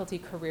the faculty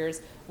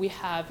careers, we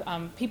have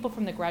people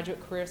from the Graduate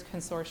Careers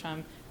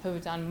Consortium who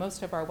have done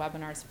most of our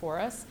webinars for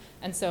us.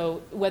 And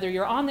so whether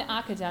you're on the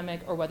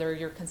academic or whether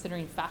you're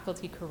considering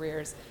faculty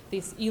careers,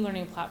 this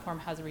e-learning platform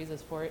has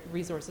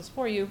resources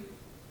for you.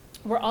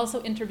 We're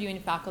also interviewing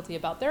faculty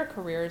about their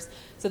careers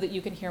so that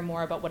you can hear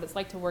more about what it's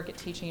like to work at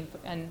teaching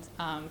and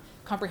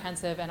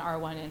comprehensive and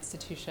R1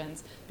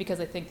 institutions,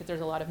 because I think that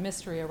there's a lot of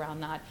mystery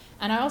around that.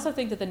 And I also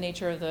think that the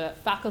nature of the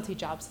faculty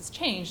jobs has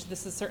changed.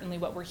 This is certainly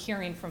what we're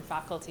hearing from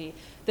faculty,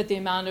 that the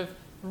amount of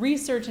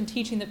research and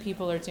teaching that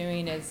people are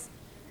doing is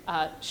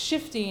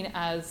shifting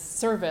as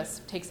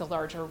service takes a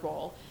larger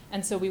role.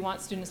 And so we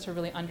want students to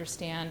really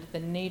understand the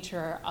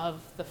nature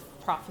of the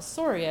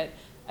professoriate.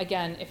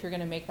 Again, if you're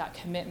going to make that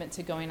commitment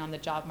to going on the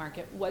job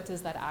market, what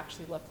does that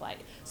actually look like?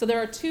 So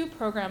there are 2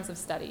 programs of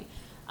study.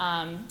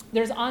 So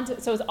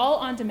it's all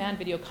on-demand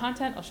video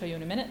content. I'll show you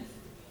in a minute.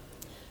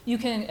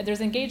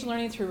 There's engaged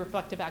learning through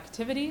reflective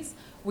activities.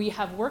 We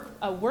have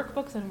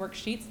workbooks and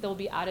worksheets that will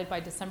be added by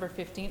December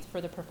 15th for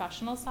the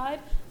professional side.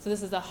 So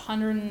this is a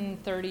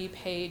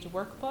 130-page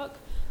workbook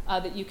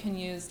that you can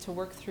use to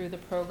work through the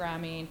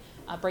programming,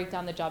 break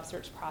down the job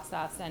search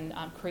process, and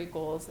create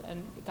goals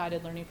and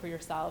guided learning for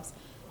yourselves.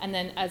 And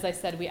then, as I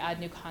said, we add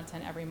new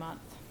content every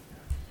month.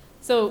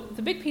 So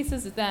the big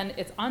pieces is then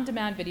it's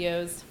on-demand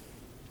videos.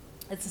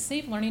 It's a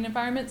safe learning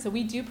environment, so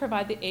we do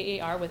provide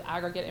the AAR with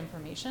aggregate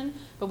information,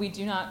 but we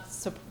do not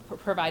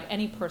provide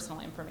any personal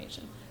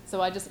information.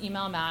 So I just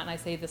email Matt and I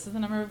say, this is the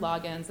number of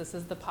logins, this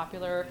is the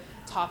popular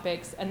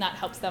topics, and that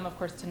helps them, of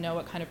course, to know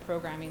what kind of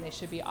programming they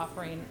should be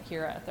offering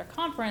here at their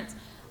conference,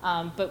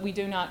 but we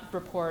do not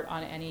report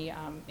on any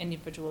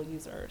individual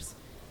users.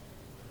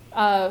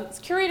 It's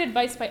curated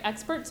advice by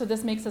experts, so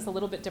this makes us a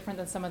little bit different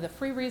than some of the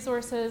free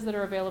resources that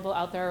are available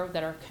out there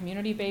that are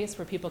community-based,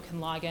 where people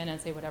can log in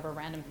and say whatever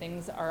random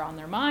things are on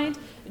their mind.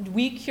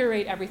 We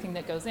curate everything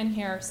that goes in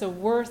here, so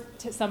were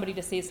somebody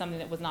to say something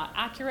that was not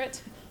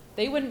accurate,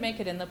 they wouldn't make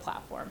it in the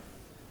platform.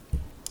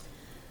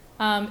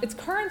 It's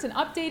current and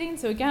updating,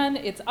 so again,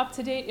 it's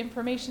up-to-date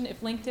information.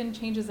 If LinkedIn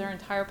changes their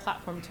entire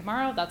platform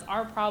tomorrow, that's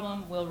our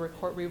problem. We'll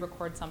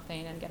re-record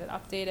something and get it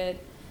updated.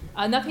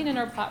 Nothing in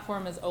our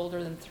platform is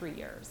older than 3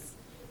 years.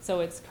 So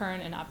it's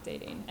current and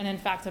updating. And in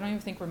fact, I don't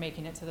even think we're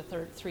making it to the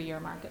 3-year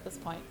mark at this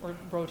point. We're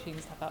rotating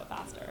stuff out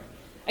faster.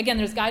 Again,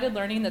 there's guided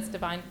learning that's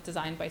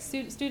designed by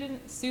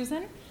student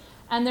Susan.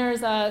 And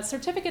there's a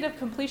certificate of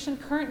completion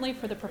currently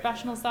for the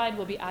professional side.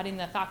 We'll be adding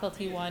the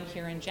faculty one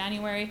here in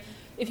January.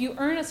 If you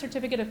earn a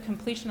certificate of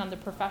completion on the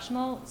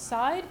professional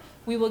side,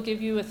 we will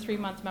give you a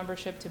 3-month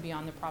membership to be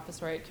on the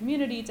professoriate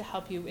community to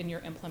help you in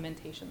your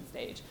implementation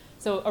stage.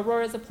 So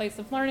Aurora is a place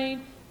of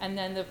learning, and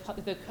then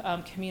the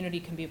community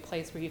can be a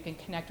place where you can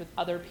connect with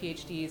other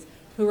PhDs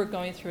who are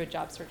going through a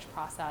job search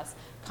process,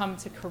 come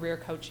to career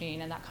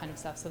coaching and that kind of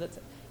stuff. So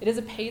it is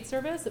a paid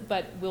service,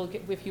 but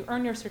if you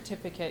earn your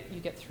certificate, you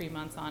get 3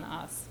 months on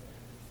us.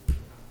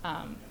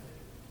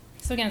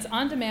 So again, it's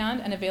on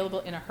demand and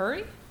available in a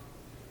hurry.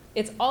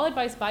 It's all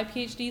advice by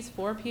PhDs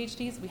for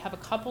PhDs. We have a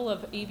couple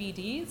of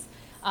ABDs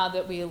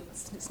that we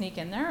sneak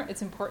in there.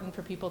 It's important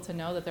for people to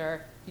know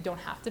that you don't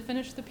have to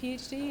finish the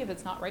PhD if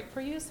it's not right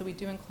for you, so we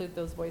do include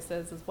those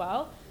voices as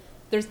well.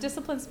 There's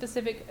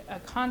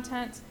discipline-specific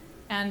content,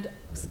 and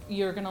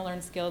you're going to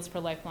learn skills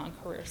for lifelong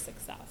career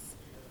success.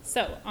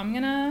 So I'm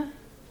going to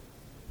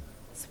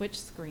switch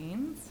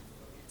screens.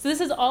 So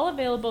this is all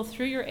available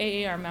through your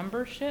AAR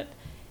membership.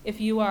 If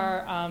you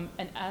are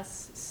an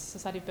S,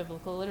 Society of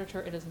Biblical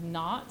Literature, it is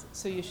not,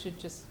 so you should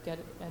just get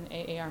an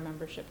AAR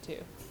membership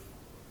too.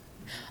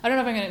 I don't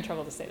know if I'm going to get in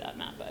trouble to say that,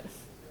 Matt,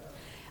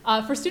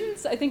 but for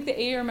students, I think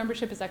the AAR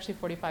membership is actually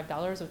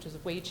 $45, which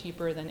is way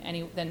cheaper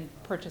than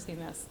purchasing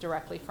this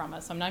directly from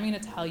us. So I'm not even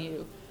going to tell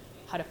you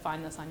how to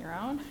find this on your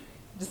own.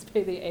 Just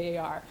pay the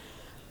AAR,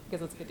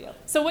 because it's a good deal.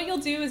 So what you'll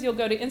do is you'll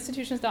go to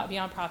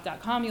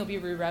institutions.beyondprof.com. You'll be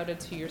rerouted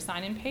to your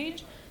sign-in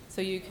page,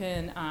 so you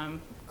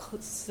can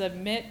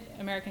submit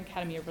American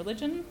Academy of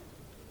Religion.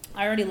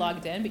 I already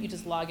logged in, but you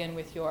just log in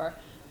with your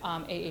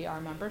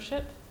AAR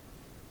membership.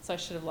 So I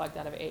should have logged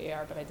out of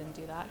AAR, but I didn't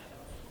do that.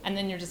 And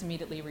then you're just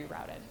immediately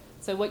rerouted.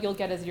 So what you'll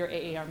get is your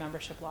AAR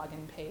membership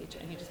login page,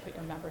 and you just put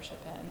your membership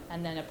in.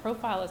 And then a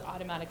profile is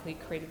automatically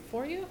created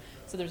for you,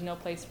 so there's no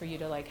place for you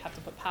to have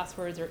to put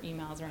passwords or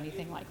emails or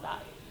anything like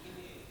that.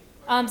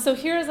 So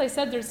here, as I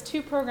said, there's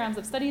 2 programs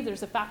of study.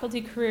 There's the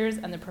faculty careers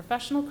and the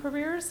professional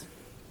careers.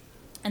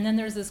 And then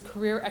there's this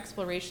career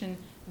exploration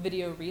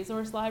video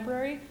resource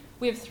library.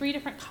 We have 3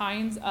 different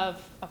kinds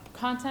of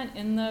content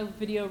in the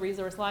video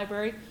resource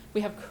library.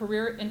 We have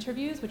career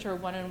interviews, which are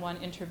one-on-one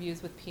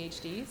interviews with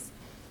PhDs,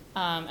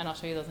 and I'll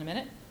show you those in a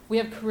minute. We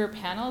have career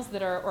panels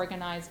that are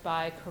organized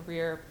by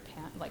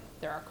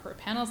there are career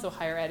panels, so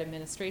higher ed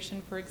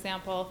administration, for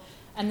example.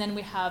 And then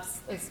we have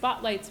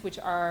spotlights, which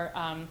are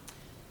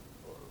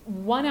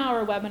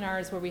 1-hour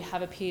webinars where we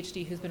have a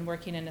PhD who's been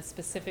working in a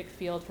specific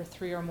field for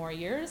 3 or more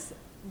years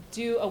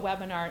do a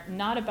webinar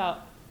not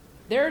about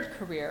their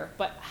career,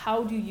 but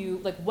how do you,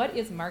 what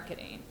is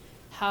marketing?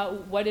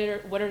 What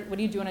do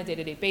you do on a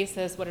day-to-day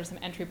basis? What are some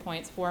entry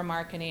points for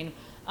marketing?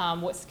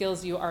 What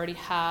skills do you already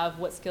have?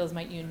 What skills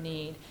might you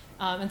need?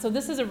 And so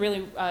this is a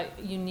really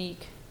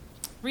unique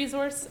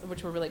resource,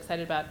 which we're really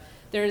excited about.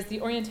 There's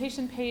the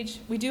orientation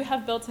page. We do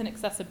have built-in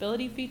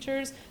accessibility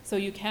features, so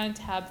you can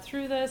tab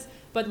through this,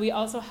 but we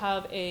also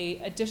have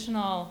an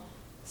additional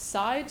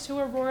side to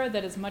Aurora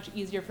that is much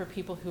easier for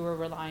people who are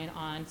relying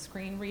on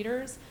screen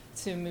readers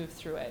to move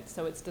through it.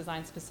 So it's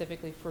designed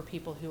specifically for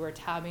people who are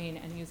tabbing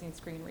and using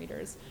screen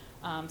readers.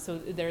 So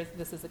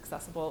this is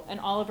accessible. And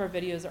all of our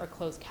videos are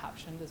closed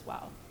captioned as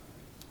well,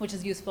 which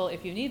is useful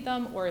if you need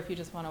them or if you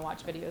just want to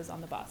watch videos on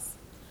the bus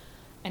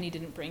and you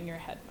didn't bring your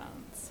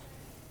headphones.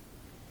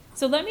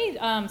 So let me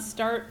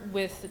start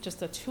with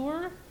just a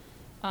tour.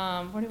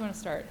 Where do you want to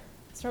start?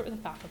 Start with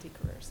the faculty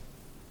careers.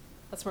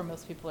 That's where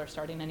most people are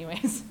starting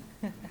anyways.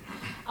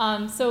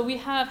 So we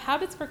have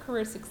habits for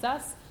career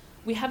success.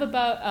 We have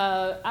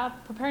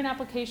about preparing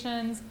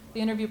applications,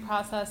 the interview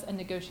process, and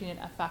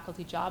negotiating a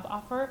faculty job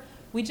offer.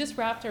 We just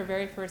wrapped our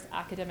very first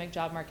academic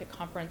job market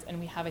conference, and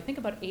we have, I think,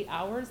 about 8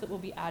 hours that we'll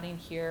be adding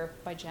here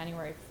by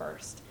January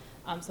 1st.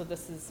 So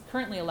this is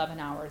currently 11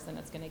 hours, and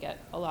it's going to get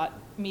a lot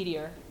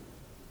meatier.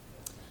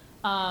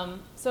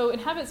 So in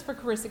habits for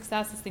career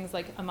success is things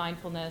like a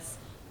mindfulness,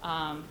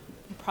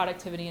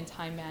 productivity and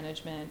time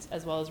management,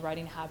 as well as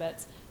writing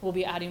habits. We'll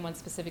be adding one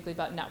specifically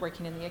about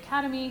networking in the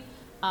academy,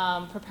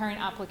 preparing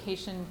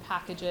application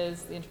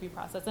packages, the interview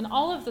process, and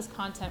all of this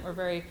content we're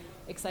very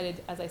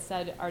excited, as I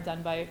said, are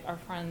done by our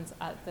friends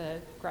at the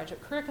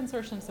Graduate Career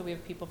Consortium. So we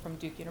have people from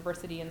Duke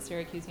University and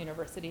Syracuse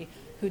University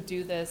who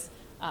do this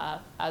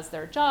as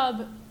their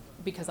job,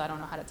 because I don't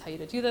know how to tell you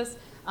to do this,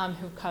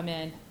 who've come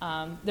in.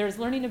 There's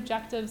learning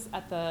objectives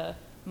at the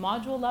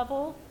module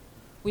level.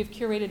 We've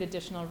curated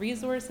additional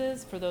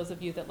resources for those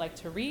of you that like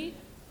to read.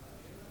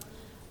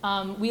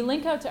 We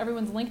link out to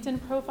everyone's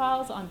LinkedIn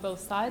profiles on both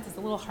sides. It's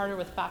a little harder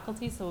with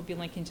faculty, so we'll be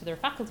linking to their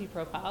faculty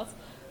profiles.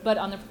 But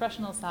on the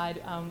professional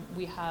side,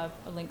 we have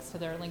links to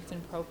their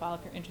LinkedIn profile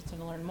if you're interested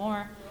to learn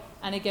more.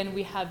 And again,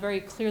 we have very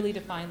clearly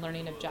defined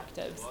learning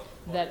objectives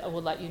that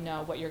will let you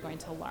know what you're going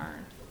to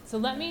learn. So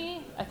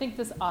I think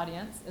this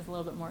audience is a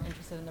little bit more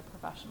interested in the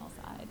professional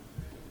side.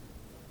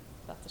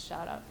 That's a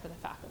shout out for the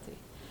faculty.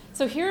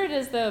 So here it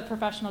is, the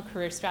professional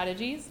career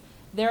strategies.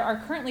 There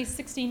are currently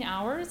 16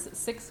 hours,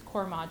 6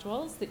 core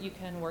modules that you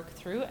can work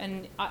through.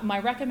 And my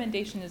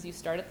recommendation is you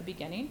start at the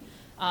beginning.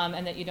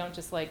 and that you don't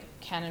just like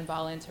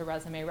cannonball into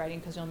resume writing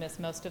because you'll miss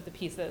most of the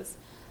pieces.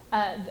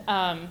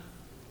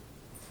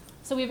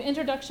 So we have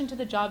introduction to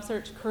the job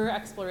search, career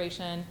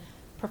exploration,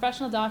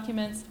 professional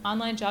documents,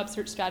 online job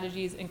search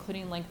strategies,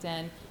 including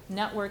LinkedIn,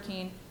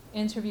 networking,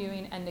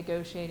 interviewing, and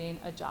negotiating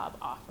a job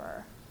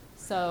offer.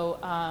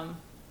 So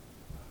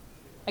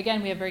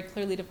again, we have very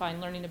clearly defined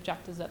learning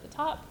objectives at the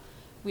top.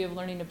 We have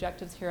learning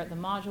objectives here at the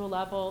module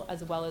level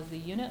as well as the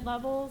unit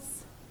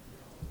levels.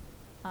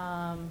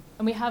 And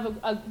we have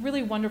a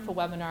really wonderful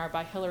webinar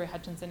by Hillary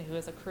Hutchinson, who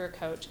is a career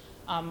coach,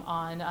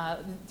 on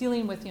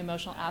dealing with the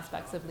emotional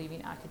aspects of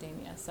leaving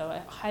academia. So I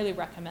highly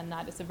recommend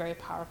that. It's a very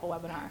powerful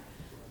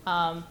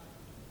webinar.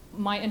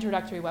 My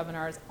introductory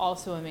webinar is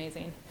also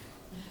amazing,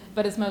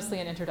 but it's mostly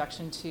an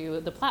introduction to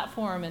the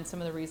platform and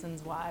some of the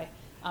reasons why,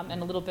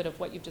 and a little bit of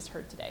what you've just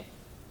heard today.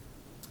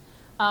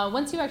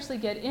 Once you actually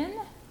get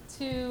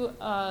into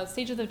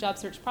Stages of the Job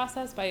Search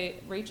Process by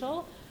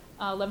Rachel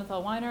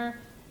Leventhal-Weiner,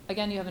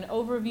 again, you have an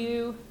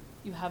overview,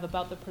 you have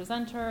about the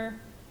presenter,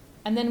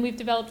 and then we've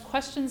developed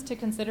questions to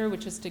consider,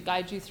 which is to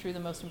guide you through the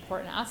most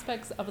important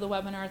aspects of the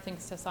webinar,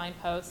 things to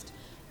signpost.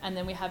 And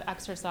then we have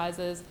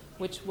exercises,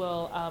 which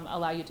will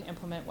allow you to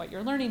implement what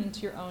you're learning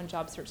into your own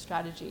job search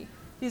strategy.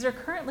 These are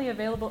currently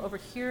available over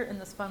here in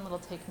this fun little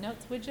Take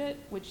Notes widget,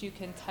 which you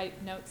can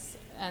type notes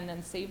and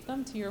then save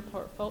them to your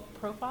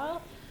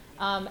profile.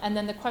 And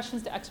then the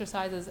questions to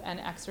exercises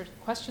and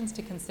questions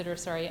to consider,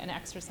 and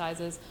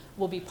exercises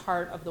will be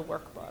part of the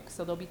workbook.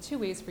 So there'll be two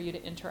ways for you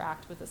to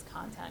interact with this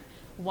content.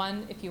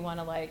 One, if you want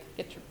to like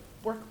get your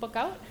workbook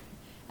out,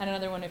 and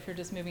another one if you're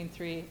just moving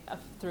through,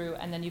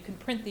 and then you can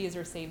print these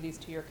or save these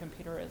to your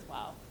computer as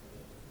well.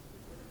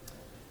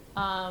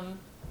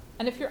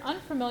 And if you're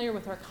unfamiliar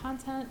with our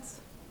content,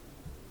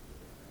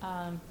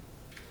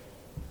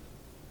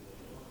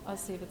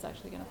 let's see if it's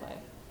actually going to play.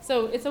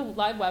 So it's a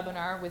live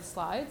webinar with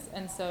slides,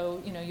 and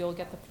so you'll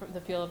get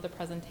the feel of the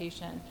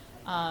presentation,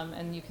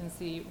 and you can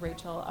see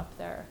Rachel up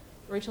there.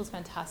 Rachel's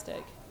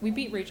fantastic. We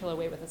beat Rachel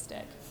away with a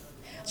stick.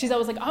 She's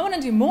always like, I want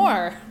to do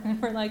more.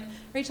 And we're like,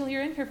 Rachel,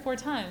 you're in here 4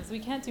 times. We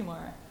can't do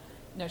more.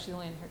 No, she's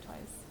only in here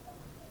twice.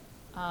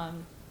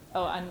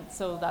 Oh, and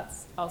so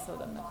that's also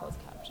then the closed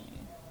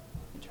captioning.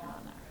 You turn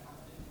on there.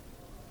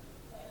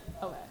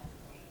 Okay.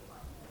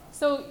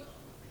 So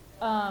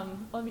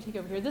let me take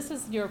over here. This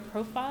is your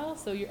profile.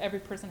 So every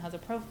person has a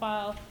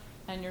profile,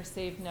 and your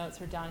saved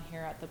notes are down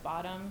here at the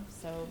bottom.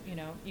 So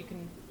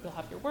you'll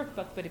have your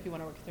workbook, but if you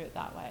want to work through it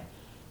that way.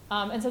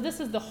 And so this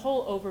is the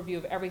whole overview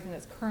of everything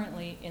that's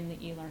currently in the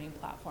e-learning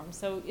platform.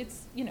 So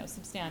it's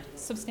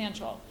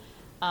substantial.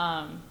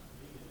 And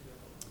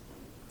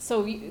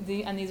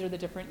these are the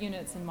different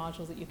units and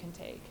modules that you can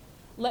take.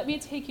 Let me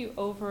take you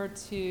over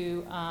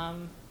to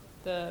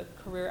the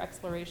Career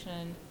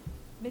Exploration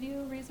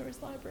Video Resource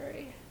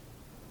Library.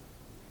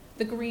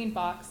 The green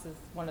box is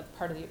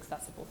part of the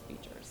accessible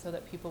features, so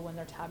that people, when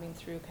they're tabbing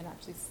through, can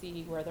actually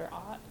see where they're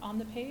at on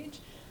the page.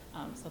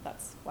 So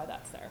that's why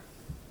that's there.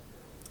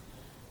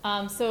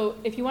 So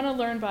if you want to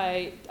learn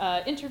by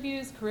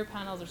interviews, career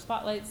panels, or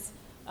spotlights,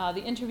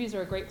 the interviews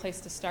are a great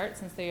place to start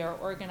since they are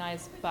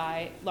organized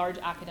by large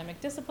academic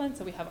disciplines.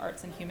 So we have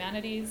arts and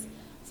humanities,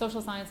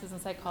 social sciences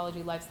and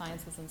psychology, life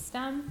sciences and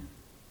STEM.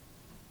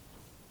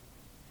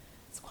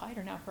 It's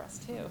quieter now for us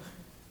too.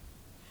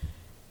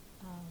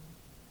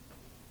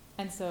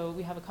 And so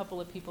we have a couple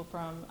of people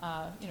from,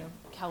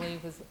 Kelly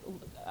was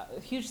a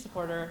huge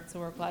supporter, so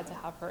we're glad to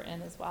have her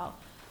in as well.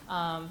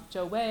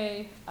 Joe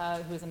Wei,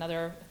 who is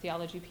another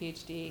theology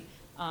PhD,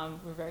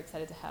 we're very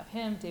excited to have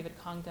him. David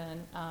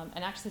Congdon,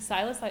 and actually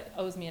Silas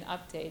owes me an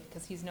update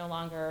because he's no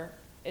longer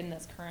in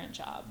this current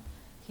job.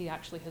 He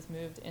actually has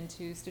moved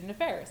into student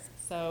affairs,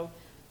 so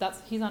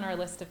he's on our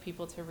list of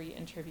people to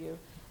re-interview.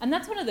 And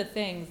that's one of the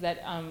things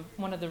that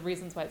one of the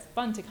reasons why it's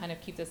fun to kind of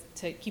keep this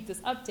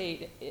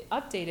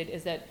updated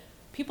is that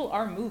people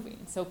are moving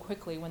so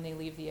quickly when they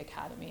leave the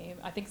academy.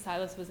 I think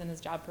Silas was in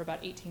his job for about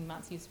 18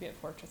 months. He used to be at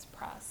Fortress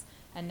Press,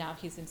 and now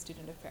he's in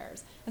student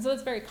affairs. And so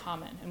it's very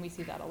common, and we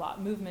see that a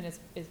lot. Movement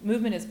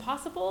is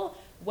possible,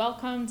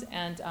 welcomed,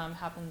 and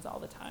happens all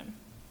the time.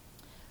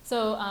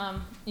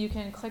 So you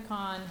can click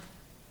on,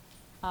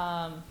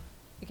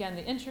 again,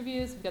 the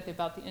interviews. We've got the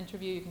About the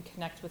Interview. You can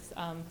connect with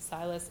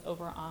Silas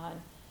over on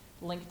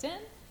LinkedIn.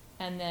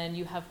 And then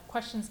you have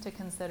questions to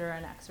consider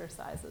and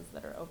exercises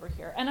that are over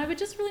here. And I would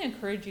just really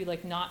encourage you,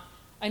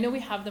 I know we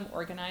have them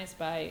organized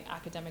by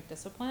academic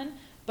discipline,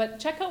 but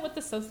check out what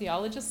the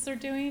sociologists are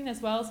doing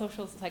as well,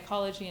 social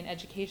psychology and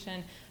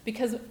education,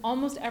 because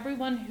almost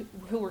everyone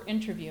who we're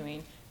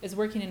interviewing is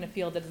working in a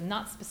field that is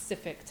not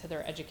specific to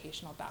their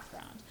educational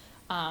background.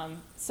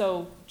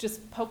 So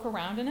just poke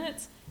around in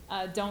it.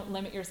 Don't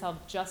limit yourself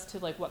just to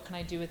what can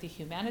I do with the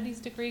humanities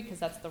degree, because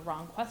that's the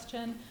wrong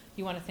question.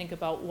 You want to think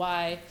about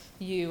why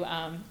you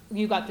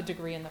got the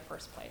degree in the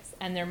first place.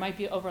 And there might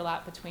be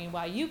overlap between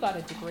why you got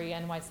a degree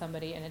and why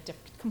somebody in a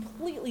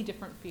completely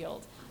different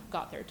field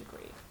got their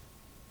degree.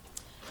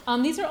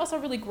 These are also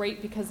really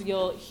great because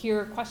you'll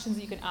hear questions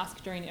that you can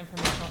ask during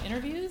informational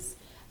interviews.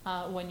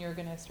 when you're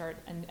going to start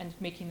and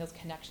making those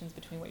connections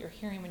between what you're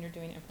hearing when you're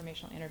doing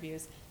informational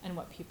interviews and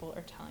what people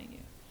are telling you.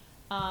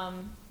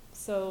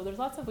 So there's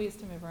lots of ways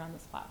to move around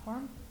this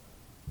platform.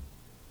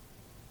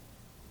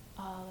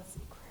 Let's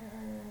see,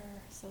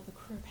 so the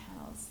career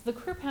panels. The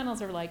career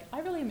panels are like, I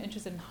really am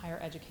interested in higher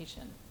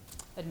education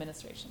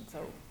administration.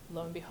 So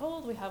lo and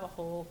behold, we have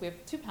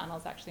 2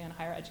 panels actually on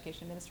higher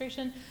education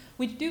administration.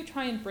 We do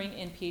try and bring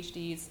in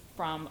PhDs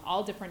from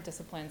all different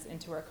disciplines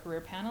into our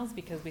career panels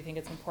because we think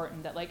it's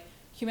important that like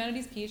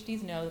humanities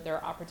PhDs know that there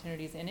are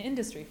opportunities in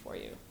industry for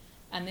you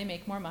and they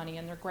make more money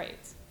and they're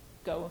great.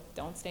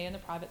 Don't stay in the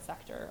private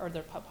sector or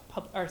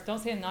don't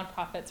stay in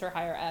nonprofits or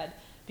higher ed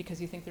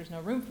because you think there's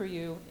no room for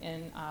you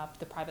in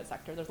the private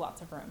sector. There's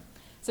lots of room.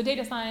 So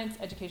data science,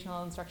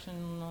 educational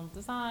instructional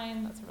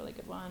design, that's a really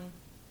good one.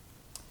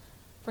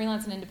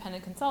 Freelance and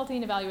independent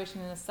consulting,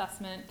 evaluation and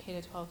assessment,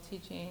 K-12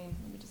 teaching.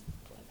 Let me just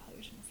pull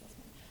evaluation and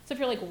assessment. So if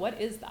you're like,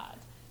 what is that?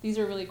 These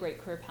are really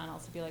great career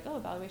panels to be like, oh,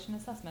 evaluation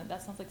and assessment.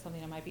 That sounds like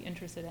something I might be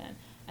interested in.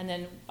 And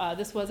then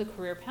this was a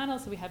career panel,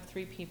 so we have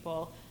 3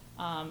 people.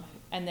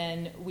 And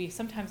then we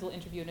sometimes will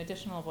interview an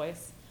additional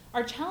voice.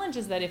 Our challenge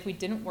is that if we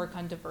didn't work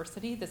on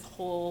diversity, this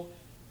whole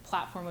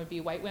platform would be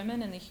white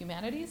women in the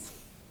humanities.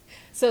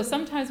 So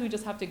sometimes we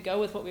just have to go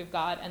with what we've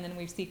got, and then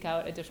we seek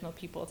out additional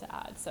people to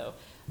add. So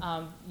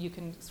you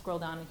can scroll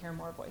down and hear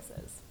more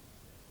voices.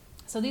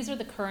 So these are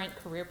the current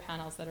career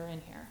panels that are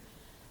in here.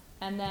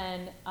 And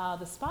then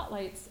the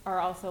spotlights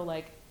are also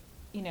like,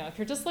 if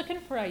you're just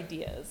looking for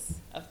ideas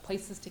of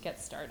places to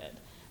get started,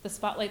 the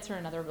spotlights are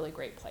another really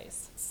great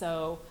place.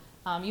 So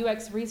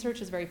UX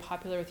research is very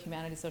popular with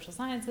humanities, social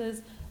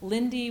sciences.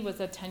 Lindy was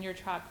a tenure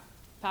track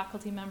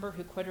faculty member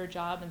who quit her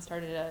job and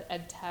started an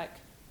ed tech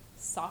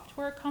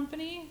software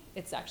company.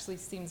 It actually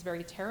seems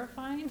very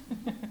terrifying,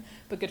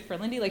 but good for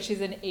Lindy. Like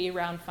she's an A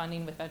round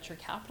funding with venture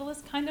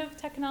capitalist kind of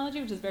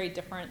technology, which is very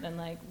different than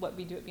like what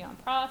we do at Beyond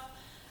Prof.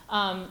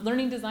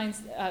 Learning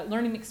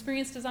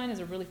experience design is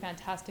a really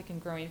fantastic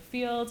and growing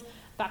field.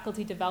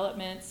 Faculty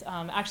development,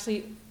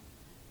 actually,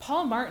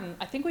 Paul Martin,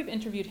 I think we've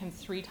interviewed him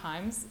 3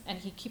 times, and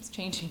he keeps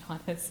changing on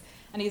us,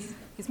 and he's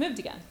moved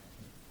again.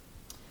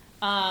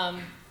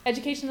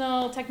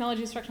 Educational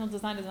technology, instructional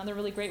design is another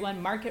really great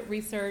one. Market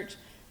research,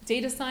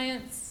 data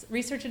science,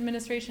 research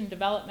administration,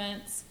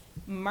 development,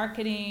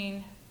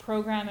 marketing,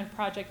 program and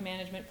project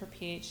management for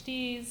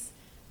PhDs,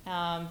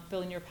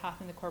 building your path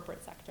in the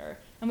corporate sector.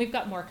 And we've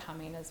got more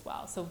coming as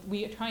well. So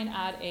we try and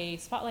add a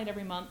spotlight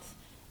every month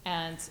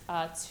and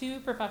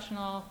 2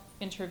 professional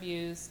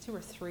interviews, 2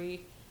 or 3,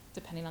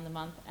 depending on the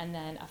month, and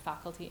then a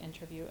faculty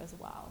interview as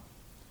well.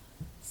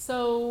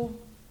 So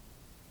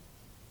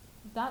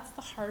that's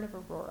the heart of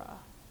Aurora.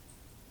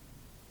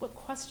 What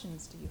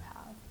questions do you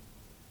have?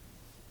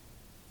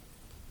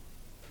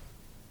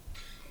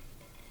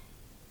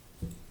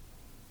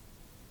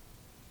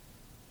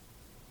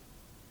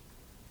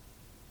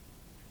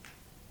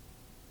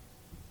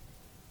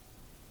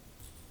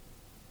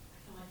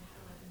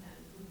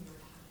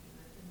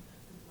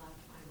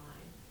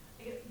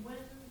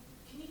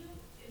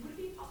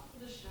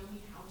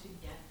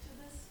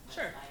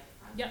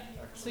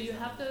 So you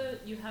have the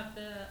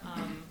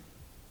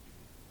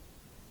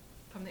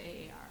from the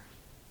AAR.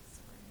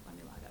 Sorry, let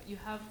me log out. You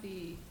have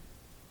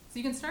so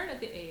you can start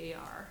at the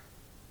AAR.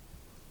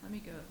 Let me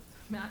go.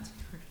 Matt,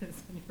 where it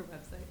is on your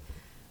website.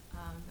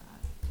 .org.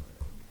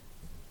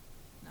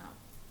 No.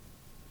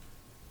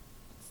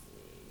 Let's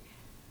see.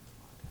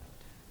 Log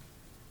out.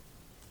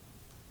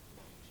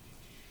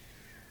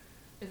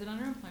 Is it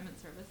under employment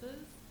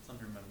services? It's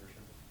under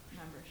membership.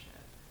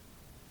 Membership.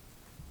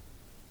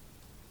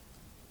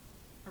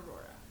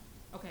 Aurora.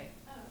 Okay,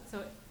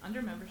 so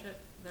under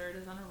membership, there it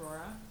is on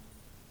Aurora.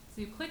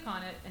 So you click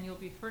on it, and you'll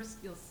be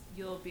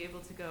able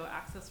to go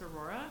access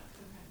Aurora,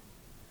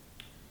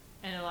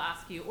 and it'll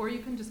ask you, or you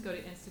can just go to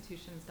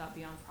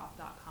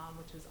institutions.beyondprof.com,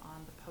 which is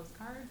on the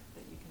postcard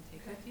that you can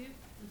take with you,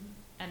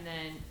 and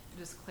then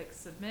just click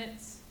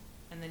submit,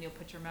 and then you'll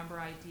put your member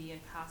ID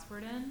and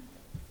password in,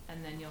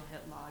 and then you'll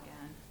hit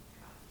login,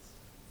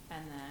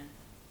 and then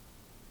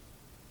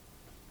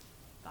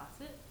that's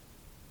it.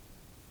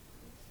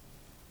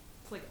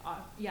 Like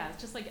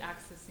it's just like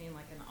accessing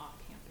like an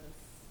off-campus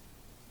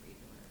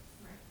resource.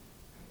 Right.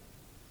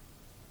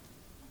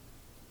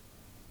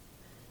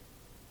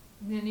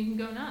 And then you can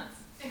go nuts.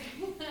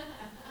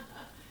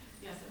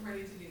 Yes, I'm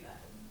ready to do that.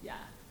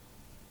 Yeah.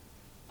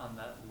 On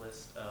that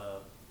list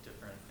of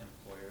different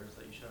employers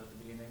that you showed at the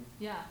beginning,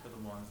 Yeah. for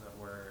the ones that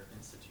were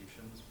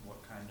institutions,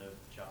 what kind of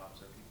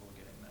jobs are people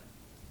getting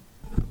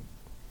there?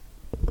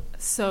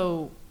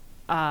 So,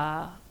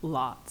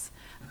 lots.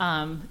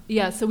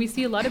 So we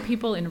see a lot of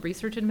people in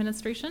research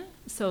administration.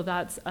 So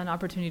that's an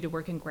opportunity to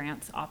work in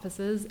grants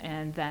offices,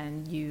 and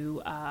then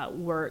you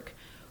work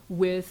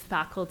with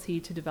faculty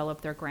to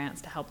develop their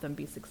grants to help them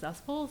be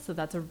successful. So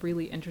that's a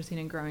really interesting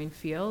and growing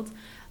field.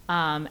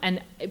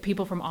 And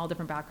people from all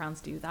different backgrounds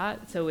do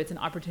that. So it's an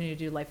opportunity to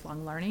do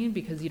lifelong learning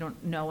because you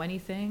don't know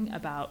anything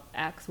about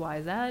X,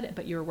 Y, Z,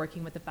 but you're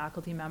working with a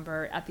faculty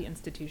member at the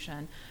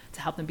institution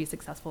to help them be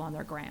successful on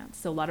their grants.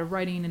 So a lot of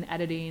writing and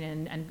editing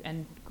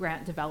and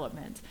grant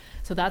development.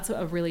 So that's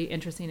a really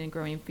interesting and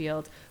growing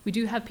field. We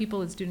do have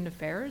people in student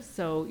affairs.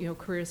 So,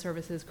 career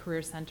services,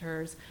 career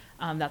centers,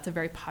 that's a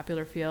very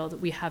popular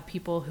field. We have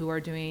people who are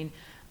doing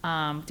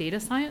data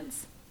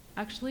science,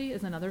 actually,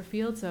 is another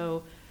field.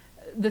 So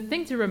the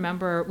thing to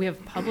remember, we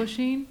have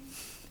publishing,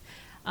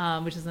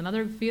 which is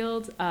another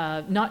field,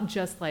 not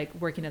just like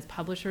working as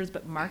publishers,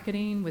 but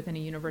marketing within a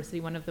university.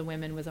 One of the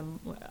women was a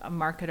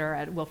marketer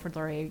at Wilfrid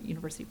Laurier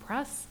University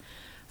Press.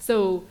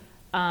 So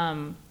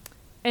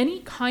any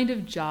kind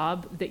of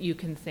job that you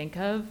can think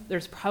of,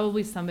 there's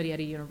probably somebody at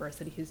a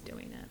university who's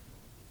doing it.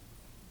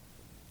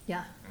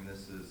 Yeah. And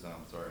this is, sorry,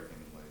 I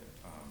came in late.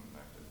 I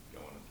have to go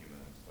in a few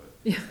minutes, but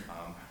Yeah.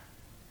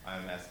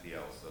 I'm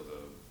SBL, so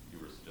you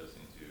were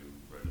suggesting to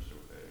register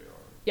with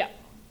AAR. Yeah.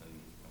 And,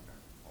 okay,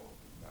 I'll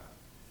do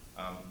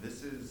that.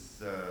 This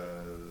is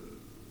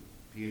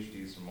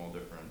PhDs from all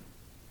different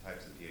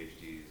types of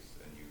PhDs,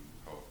 and you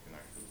help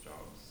connect with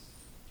jobs.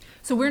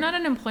 So we're not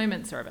an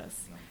employment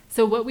service. No.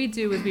 So what we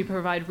do is we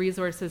provide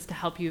resources to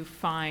help you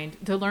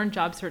to learn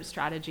job search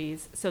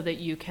strategies so that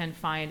you can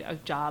find a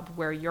job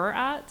where you're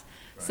at. Right.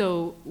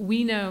 So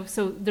we know,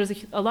 so there's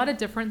a lot of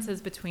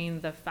differences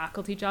between the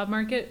faculty job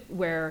market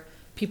where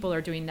people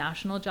are doing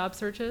national job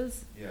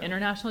searches, Yeah.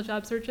 international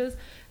job searches.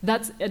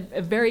 That's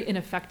a very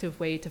ineffective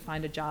way to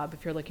find a job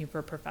if you're looking for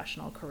a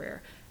professional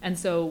career. And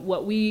so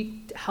what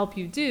we help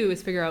you do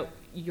is figure out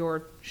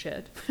your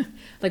shit.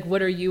 Like,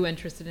 what are you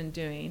interested in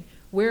doing?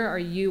 Where are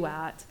you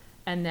at?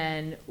 And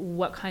then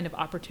what kind of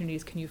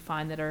opportunities can you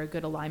find that are a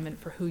good alignment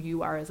for who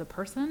you are as a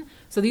person?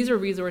 So these are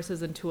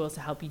resources and tools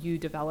to help you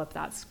develop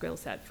that skill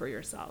set for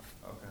yourself.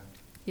 Okay.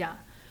 Yeah.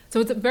 So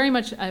it's very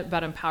much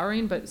about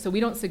empowering, but so we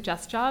don't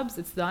suggest jobs.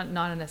 It's not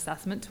an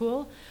assessment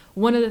tool.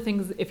 One of the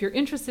things, if you're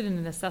interested in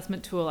an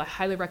assessment tool, I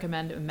highly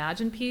recommend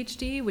Imagine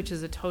PhD, which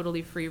is a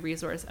totally free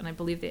resource. And I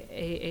believe the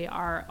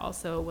AAR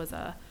also was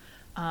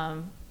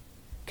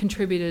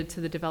contributed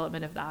to the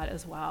development of that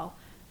as well.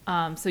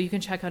 So you can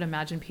check out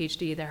Imagine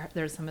PhD.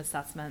 There's some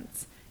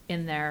assessments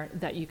in there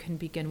that you can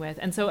begin with.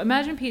 And so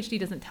Imagine PhD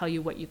doesn't tell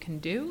you what you can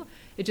do.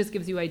 It just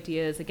gives you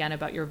ideas, again,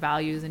 about your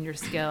values and your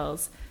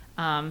skills.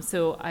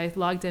 So I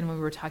logged in when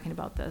we were talking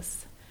about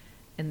this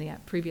in the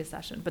previous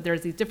session, but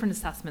there's these different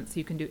assessments so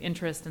you can do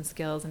interest and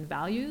skills and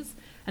values.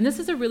 And this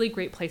is a really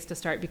great place to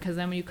start because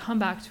then when you come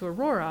back to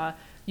Aurora,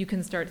 you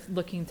can start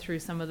looking through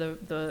some of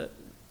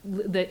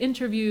the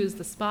interviews,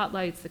 the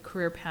spotlights, the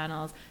career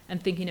panels,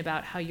 and thinking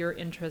about how your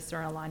interests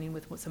are aligning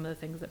with what some of the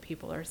things that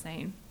people are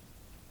saying.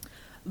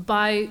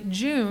 By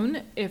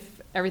June,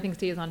 if everything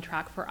stays on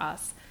track for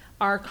us,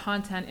 our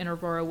content in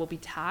Aurora will be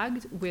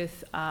tagged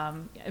with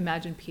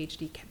Imagine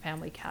PhD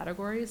family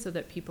categories so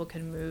that people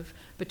can move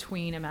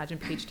between Imagine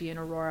PhD and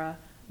Aurora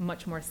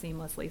much more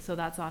seamlessly. So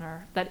that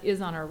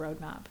is on our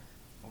roadmap.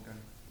 Okay.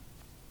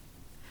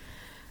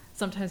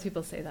 Sometimes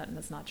people say that and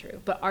it's not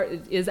true, but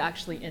it is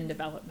actually in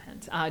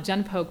development.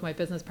 Jen Polk, my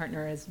business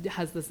partner,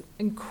 has this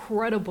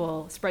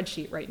incredible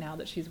spreadsheet right now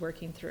that she's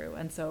working through.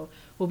 And so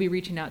we'll be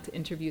reaching out to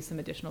interview some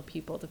additional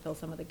people to fill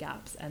some of the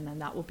gaps, and then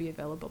that will be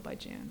available by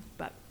June.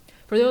 But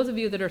for those of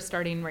you that are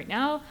starting right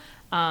now,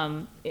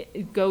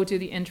 go do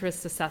the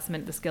interest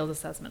assessment, the skills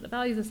assessment, the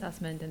values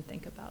assessment, and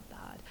think about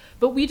that.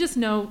 But we just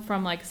know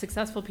from like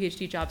successful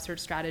PhD job search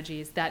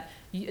strategies that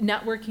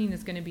networking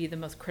is going to be the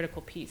most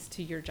critical piece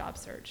to your job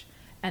search.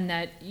 And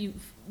that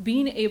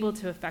being able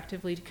to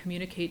effectively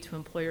communicate to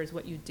employers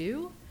what you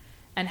do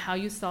and how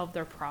you solve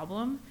their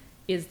problem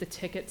is the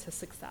ticket to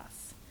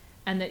success.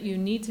 And that you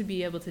need to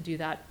be able to do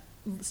that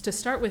to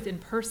start with in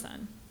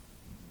person.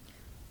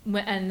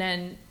 And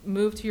then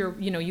move to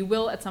you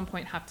will at some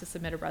point have to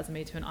submit a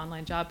resume to an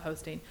online job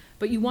posting,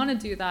 but you want to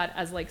do that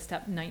as like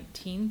step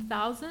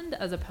 19,000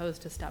 as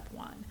opposed to step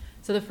 1.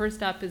 So the first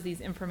step is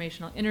these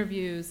informational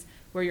interviews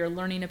where you're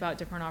learning about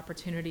different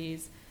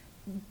opportunities.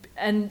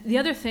 And the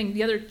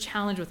other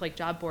challenge with like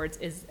job boards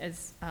is,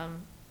 as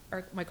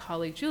my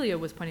colleague Julia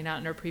was pointing out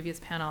in our previous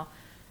panel,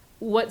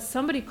 what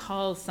somebody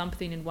calls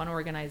something in one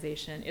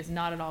organization is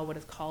not at all what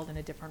is called in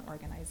a different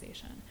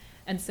organization.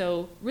 And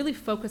so really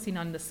focusing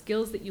on the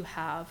skills that you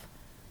have,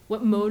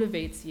 what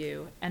motivates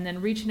you, and then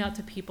reaching out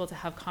to people to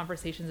have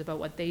conversations about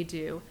what they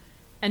do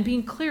and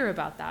being clear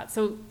about that.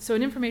 So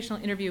an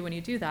informational interview, when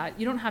you do that,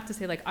 you don't have to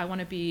say like, I want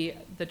to be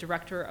the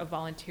director of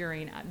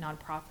volunteering at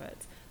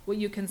nonprofits. What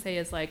you can say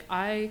is like,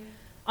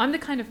 I'm the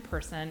kind of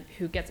person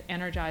who gets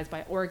energized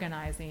by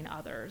organizing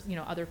others,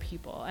 other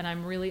people. And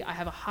I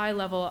have a high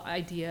level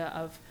idea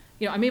of,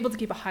 I'm able to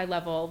keep a high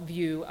level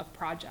view of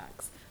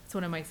projects. It's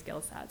one of my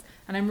skill sets.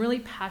 And I'm really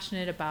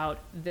passionate about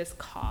this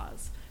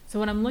cause. So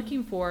what I'm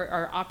looking for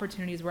are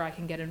opportunities where I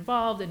can get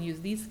involved and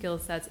use these skill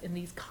sets in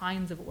these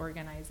kinds of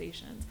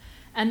organizations.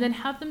 And then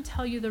have them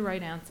tell you the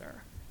right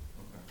answer,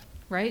 Okay.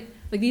 right?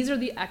 Like these are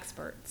the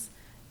experts.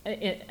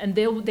 and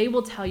they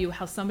will tell you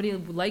how somebody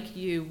like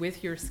you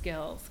with your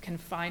skills can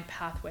find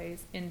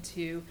pathways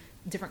into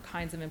different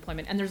kinds of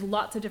employment. And there's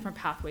lots of different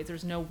pathways.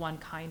 There's no one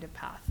kind of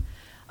path.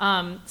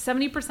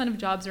 70% of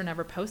jobs are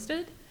never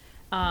posted.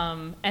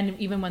 And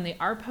even when they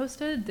are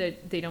posted,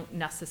 they're not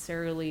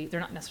necessarily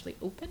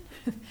open.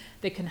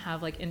 They can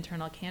have like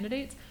internal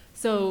candidates.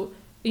 So,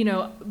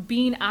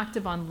 being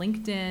active on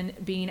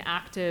LinkedIn, being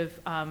active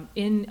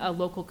in a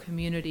local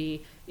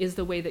community is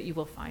the way that you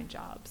will find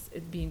jobs,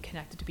 being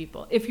connected to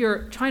people. If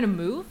you're trying to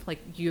move, like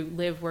you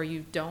live where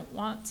you don't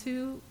want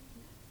to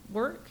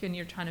work and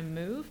you're trying to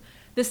move,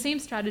 the same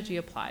strategy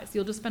applies.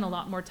 You'll just spend a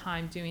lot more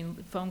time doing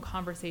phone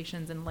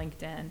conversations and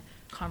LinkedIn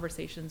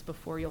conversations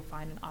before you'll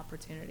find an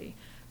opportunity.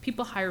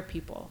 People hire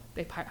people.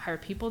 They hire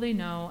people they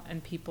know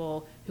and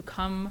people who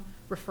come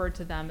referred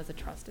to them as a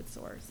trusted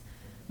source.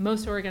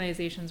 Most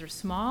organizations are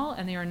small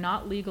and they are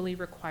not legally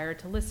required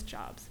to list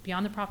jobs.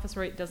 Beyond the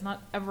Professoriate does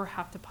not ever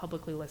have to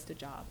publicly list a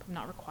job. I'm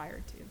not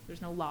required to.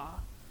 There's no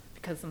law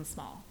because I'm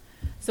small.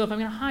 So if I'm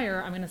going to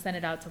hire, I'm going to send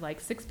it out to like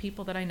 6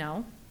 people that I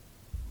know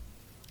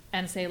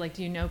and say, like,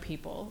 do you know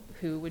people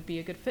who would be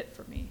a good fit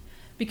for me?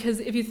 Because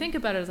if you think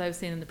about it, as I was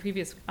saying in the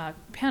previous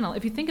panel,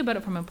 if you think about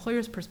it from an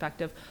employer's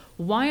perspective,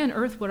 why on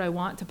earth would I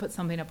want to put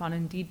something up on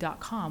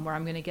Indeed.com where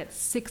I'm going to get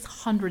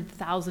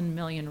 600,000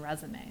 million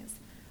resumes?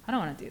 I don't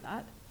want to do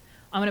that.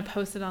 I'm going to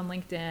post it on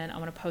LinkedIn. I'm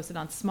going to post it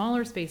on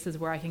smaller spaces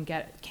where I can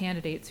get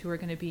candidates who are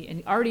going to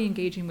be already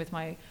engaging with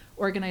my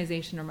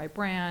organization or my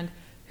brand,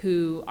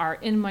 who are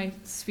in my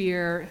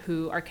sphere,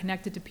 who are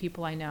connected to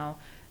people I know.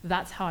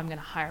 That's how I'm going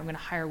to hire. I'm going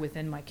to hire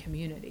within my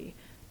community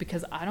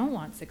because I don't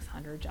want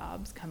 600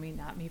 jobs coming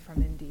at me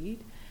from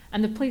Indeed.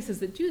 And the places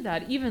that do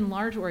that, even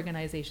large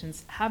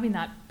organizations, having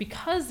that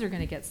because they're going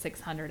to get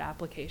 600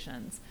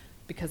 applications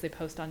because they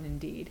post on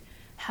Indeed,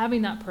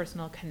 having that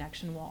personal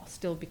connection will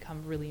still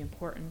become really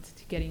important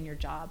to getting your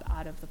job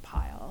out of the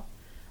pile.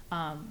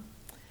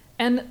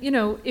 And,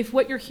 if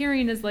what you're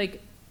hearing is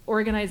like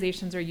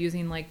organizations are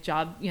using like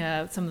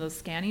some of those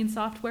scanning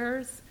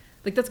softwares,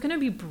 like that's going to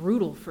be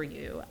brutal for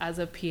you as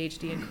a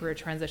PhD in career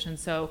transition.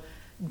 So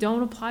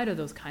don't apply to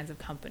those kinds of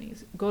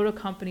companies. Go to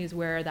companies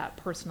where that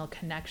personal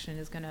connection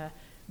is going to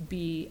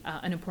be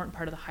an important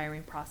part of the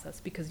hiring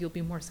process because you'll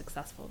be more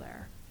successful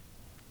there.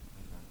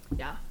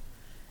 Yeah.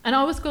 And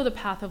always go the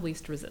path of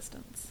least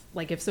resistance.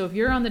 Like if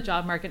you're on the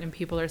job market and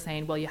people are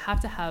saying, well, you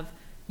have to have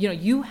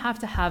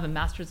a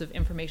master's of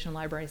information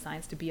library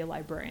science to be a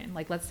librarian.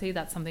 Like let's say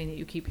that's something that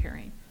you keep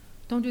hearing.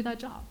 Don't do that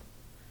job,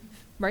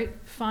 right?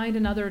 Find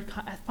another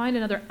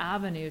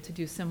avenue to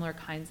do similar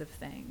kinds of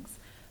things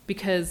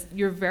because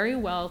you're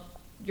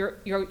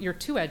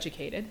too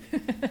educated.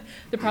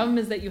 The problem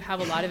is that you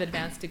have a lot of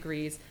advanced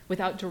degrees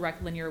without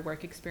direct linear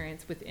work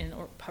experience within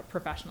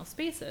professional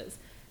spaces.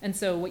 And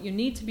so what you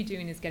need to be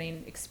doing is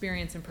getting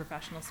experience in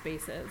professional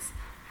spaces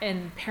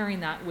and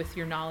pairing that with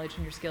your knowledge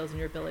and your skills and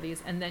your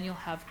abilities, and then you'll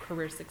have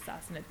career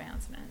success and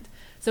advancement.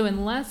 So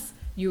unless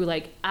you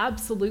like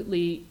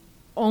absolutely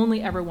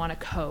only ever want to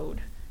code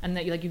and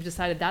that you've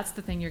decided that's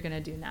the thing you're going to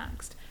do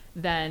next,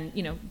 then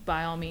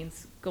by all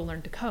means go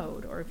learn to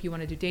code, or if you want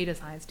to do data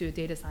science, do a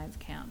data science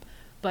camp.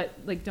 But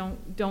like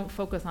don't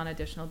focus on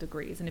additional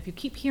degrees. And if you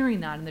keep hearing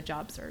that in the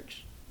job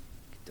search,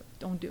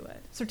 don't do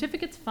it.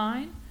 Certificate's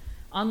fine.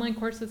 Online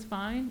courses,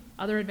 fine.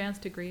 Other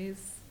advanced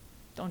degrees,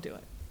 don't do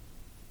it.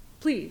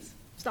 Please,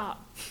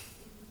 stop.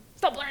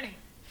 Stop learning.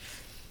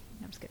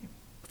 I'm just kidding.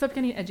 Stop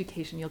getting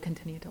education. You'll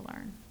continue to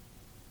learn.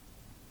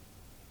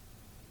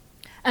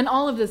 And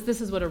all of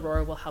this is what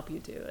Aurora will help you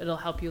do. It'll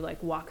help you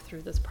like walk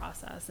through this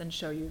process and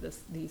show you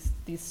these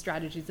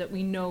strategies that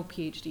we know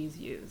PhDs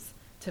use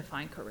to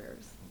find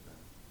careers.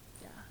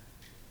 Yeah.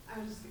 I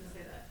was just going to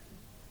say that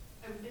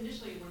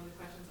initially one of the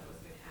questions I was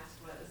going to ask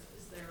was,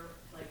 is there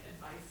like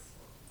advice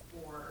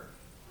for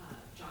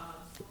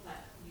jobs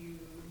that you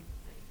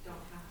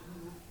don't have to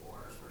move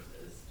for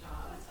versus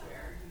jobs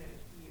where you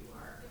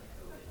are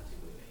open to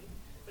moving?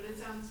 But it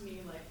sounds to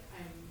me like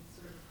I'm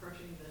sort of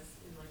approaching this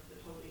in like the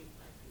totally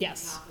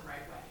Yes. not the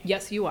right way.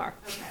 Yes, you are.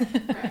 Okay.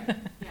 Right.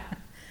 Yeah.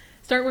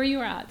 Start where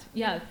you're at.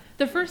 Yeah.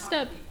 The first Talk to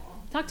step, people.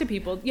 talk to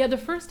people. Yeah, the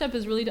first step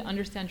is really to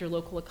understand your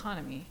local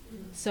economy.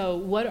 Mhm. So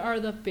what are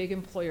the big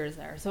employers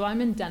there? So I'm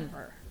in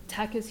Denver.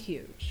 Tech is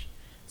huge.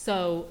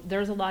 So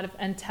there's a lot of,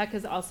 and tech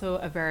is also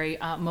a very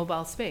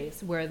mobile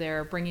space where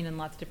they're bringing in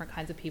lots of different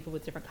kinds of people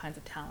with different kinds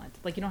of talent.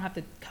 Like you don't have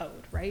to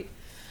code, right?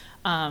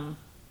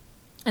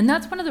 And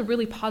that's one of the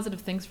really positive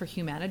things for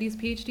humanities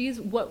PhDs.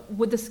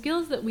 With the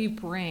skills that we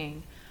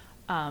bring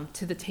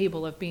to the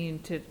table of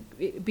being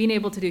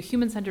able to do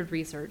human-centered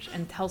research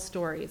and tell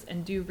stories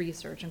and do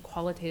research and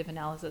qualitative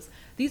analysis,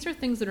 these are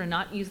things that are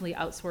not easily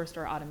outsourced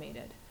or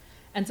automated.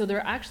 And so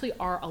there actually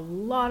are a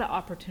lot of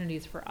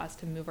opportunities for us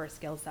to move our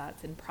skill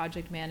sets in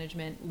project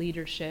management,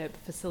 leadership,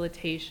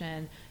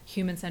 facilitation,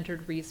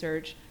 human-centered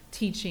research,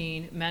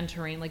 teaching,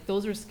 mentoring. Like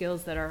those are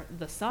skills that are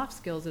the soft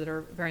skills that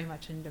are very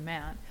much in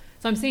demand.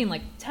 So I'm saying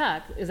like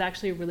tech is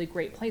actually a really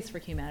great place for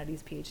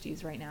humanities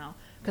PhDs right now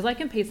because I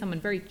can pay someone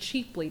very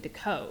cheaply to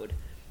code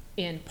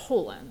in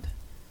Poland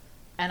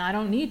and I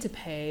don't need to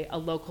pay a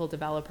local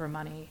developer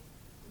money.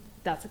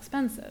 That's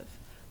expensive.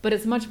 But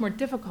it's much more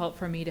difficult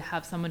for me to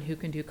have someone who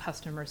can do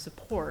customer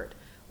support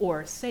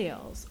or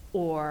sales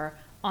or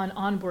an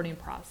onboarding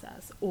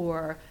process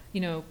or,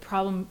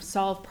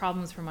 solve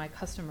problems for my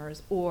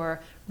customers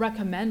or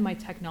recommend my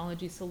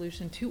technology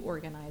solution to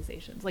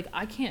organizations. Like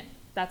I can't,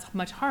 that's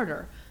much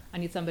harder. I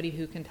need somebody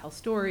who can tell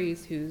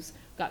stories, who's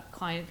got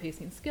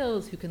client-facing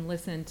skills, who can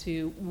listen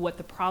to what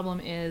the problem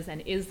is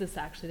and is this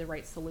actually the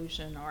right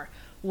solution or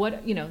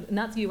what, and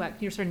that's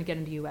UX, you're starting to get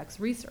into UX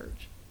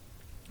research.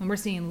 And we're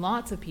seeing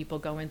lots of people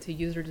go into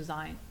user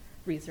design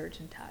research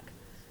in tech.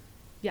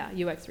 Yeah,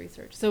 UX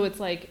research. So it's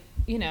like,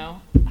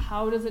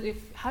 how does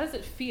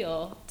it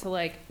feel to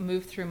like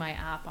move through my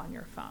app on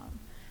your phone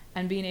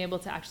and being able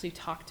to actually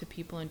talk to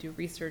people and do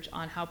research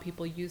on how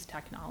people use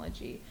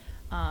technology,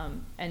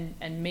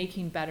 and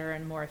making better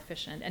and more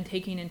efficient and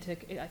taking into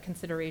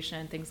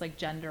consideration things like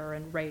gender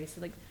and race.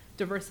 Like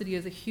diversity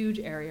is a huge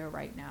area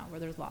right now where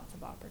there's lots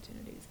of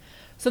opportunities.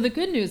 So the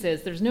good news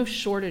is there's no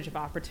shortage of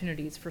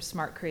opportunities for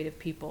smart creative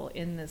people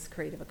in this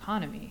creative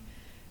economy.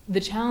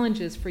 The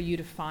challenge is for you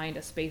to find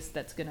a space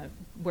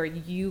where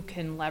you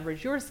can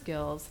leverage your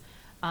skills,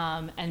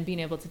 and being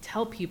able to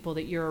tell people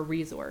that you're a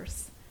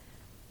resource.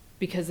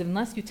 Because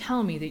unless you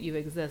tell me that you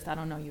exist, I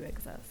don't know you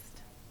exist.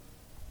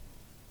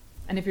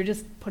 And if you're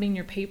just putting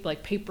your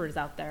papers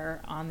out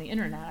there on the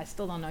internet, I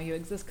still don't know you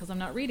exist because I'm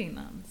not reading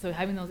them. So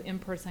having those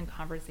in-person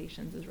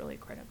conversations is really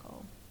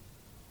critical.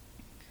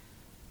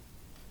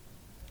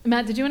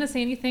 Matt, did you want to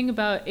say anything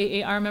about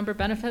AAR member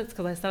benefits?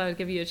 Because I thought I would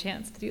give you a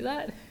chance to do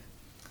that.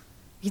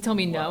 He told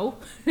me no.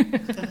 So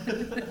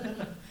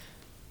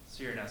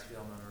you're an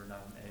SPL member,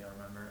 not an AR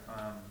member.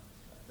 I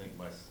think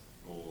my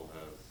school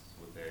has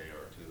with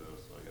AAR too, though,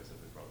 so I guess I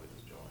could probably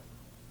just join.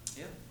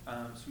 Yeah,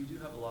 so we do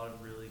have a lot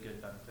of really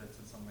good benefits.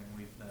 It's something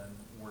we've been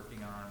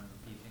working on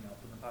beefing up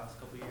in the past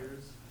couple of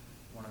years.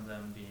 One of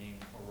them being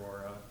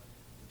Aurora,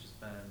 which has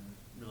been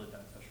really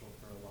beneficial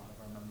for a lot of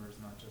our members,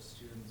 not just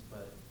students,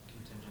 but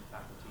contingent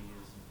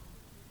faculties and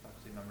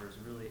faculty members,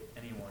 really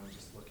anyone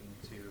just looking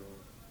to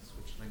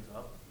switch things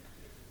up.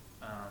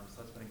 So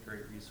that's been a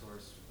great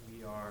resource.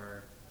 We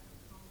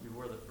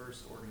were the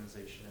first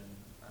organization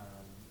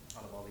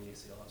out of all the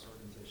ACLS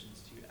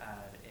organizations to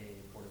add a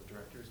board of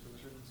directors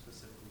position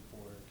specifically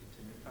for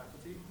continuing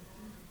faculty.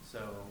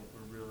 So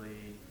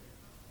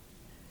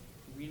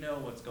we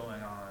know what's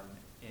going on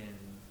in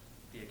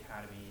the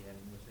academy and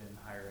within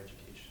higher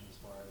education as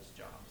far as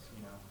jobs.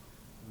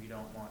 We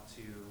don't want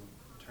to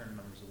turn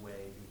members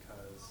away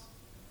because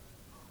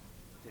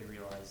they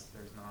realize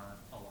there's not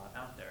a lot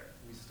out there.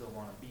 We still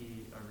want to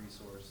be a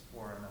resource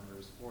for our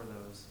members, for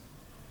those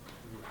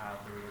who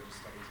have the religious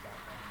studies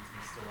backgrounds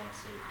and still want to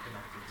stay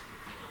connected to the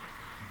field.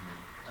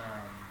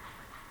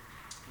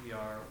 We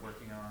are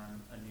working on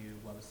a new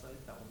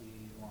website that will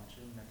be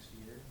launching next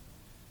year.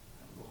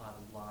 We'll have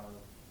a lot of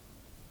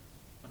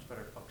much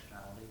better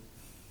functionality.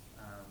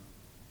 It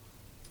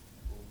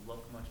will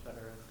look much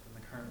better than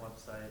the current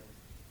website,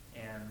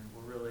 and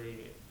we're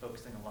really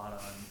focusing a lot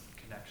on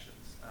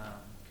connections,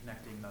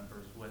 connecting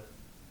members with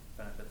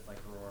benefits like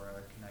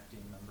Aurora,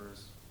 connecting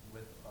members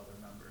with other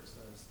members.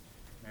 As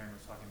Maren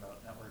was talking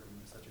about,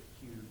 networking is such a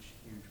huge,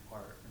 huge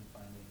part in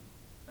finding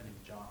a new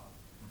job.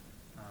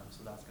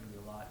 So that's going to be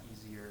a lot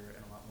easier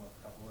and a lot more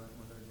prevalent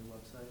with our new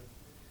website.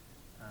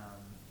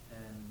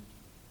 And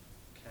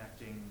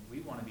connecting,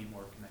 we want to be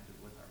more connected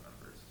with our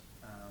members.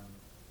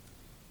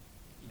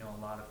 A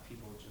lot of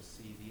people just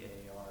see the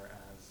AAR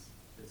as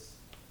this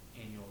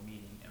annual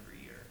meeting every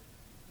year.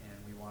 And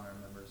we want our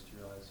members to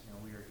realize,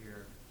 we are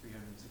here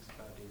 365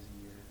 days a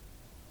year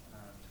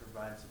to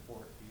provide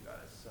support for you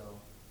guys.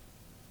 So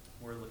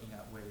we're looking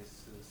at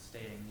ways to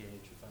stay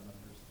engaged with our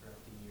members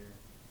throughout the year.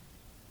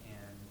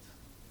 And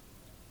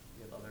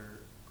we have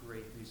other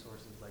great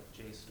resources like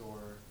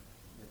JSTOR.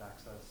 We have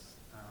access,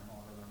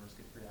 all of our members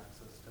get free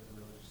access to the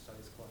religious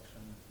studies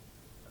collection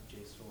of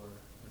JSTOR,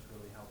 which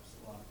really helps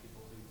a lot of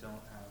people who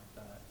don't have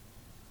that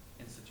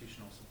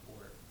institutional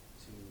support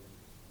to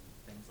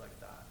things like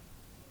that.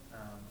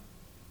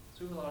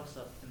 So we have a lot of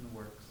stuff in the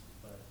works,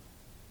 but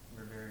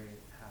we're very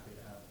happy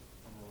to have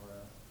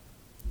Aurora.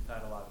 We've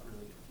had a lot of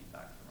really good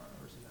feedback from our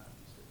members who have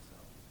used it, so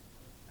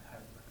I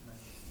highly recommend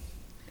it.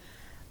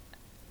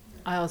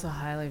 I also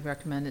highly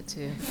recommend it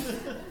too.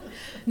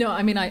 No,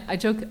 I mean, I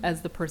joke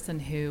as the person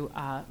who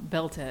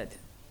built it,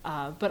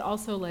 but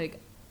also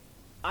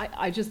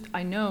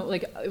I know,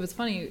 it was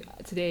funny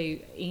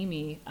today,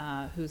 Amy,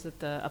 who's at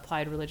the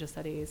Applied Religious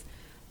Studies,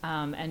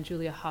 and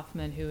Julia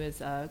Hoffman, who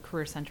is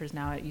Career Centers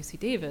now at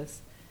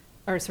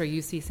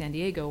UC San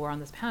Diego, were on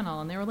this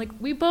panel, and they were like,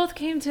 we both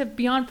came to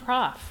Beyond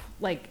Prof,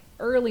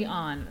 early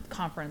on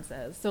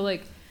conferences. So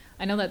I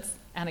know that's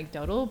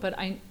anecdotal, but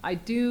I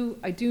do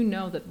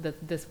know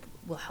that this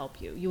will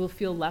help you. You will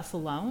feel less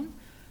alone.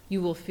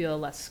 You will feel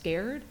less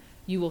scared.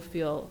 You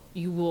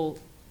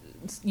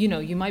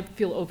might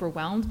feel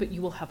overwhelmed, but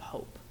you will have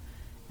hope.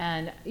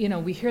 And,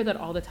 we hear that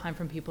all the time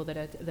from people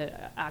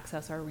that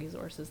access our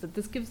resources, that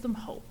this gives them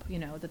hope,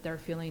 that they're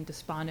feeling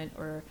despondent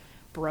or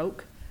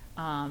broke.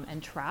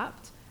 and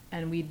trapped.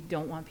 And we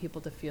don't want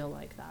people to feel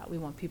like that. We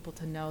want people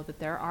to know that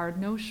there are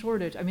no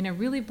shortage. I mean, I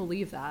really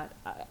believe that.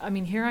 I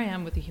mean, here I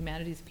am with a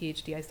humanities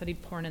PhD. I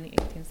studied porn in the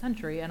 18th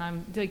century, and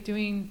I'm like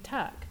doing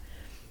tech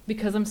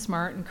because I'm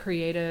smart and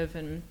creative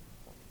and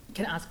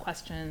can ask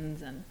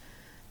questions, and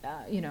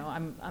you know,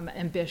 I'm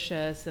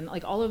ambitious, and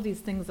like all of these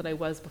things that I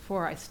was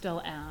before, I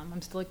still am.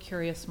 I'm still a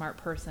curious, smart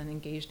person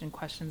engaged in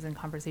questions and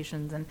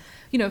conversations. And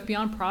you know, if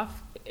Beyond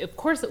Prof, of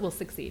course it will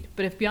succeed.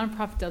 But if Beyond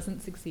Prof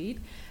doesn't succeed,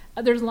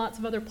 there's lots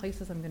of other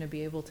places I'm going to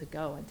be able to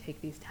go and take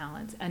these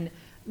talents. And,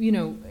 you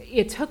know,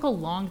 it took a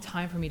long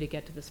time for me to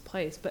get to this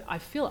place, but I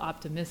feel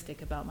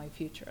optimistic about my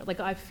future.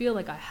 Like, I feel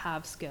like I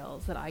have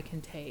skills that I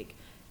can take.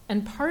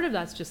 And part of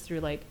that's just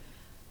through, like,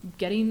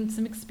 getting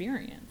some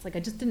experience. Like, I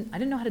didn't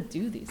know how to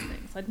do these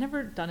things. I'd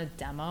never done a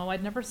demo.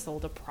 I'd never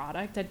sold a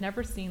product. I'd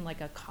never seen,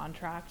 like, a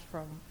contract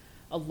from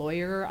a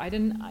lawyer. I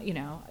didn't, you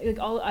know, like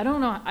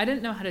I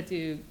didn't know how to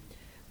do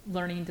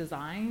learning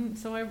design,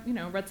 so I, you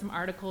know, read some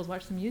articles,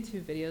 watched some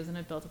YouTube videos, and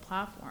I built a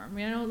platform.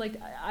 You know,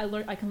 like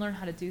I can learn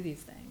how to do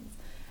these things,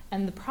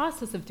 and the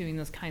process of doing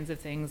those kinds of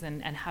things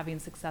and having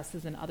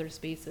successes in other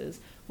spaces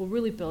will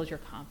really build your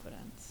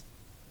confidence.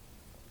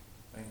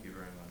 Thank you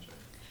very much.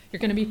 You're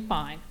going to be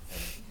fine.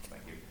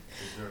 Thank you.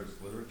 Is there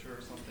literature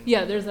or something?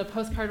 Yeah, there's a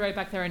postcard right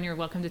back there, and you're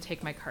welcome to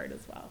take my card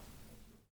as well.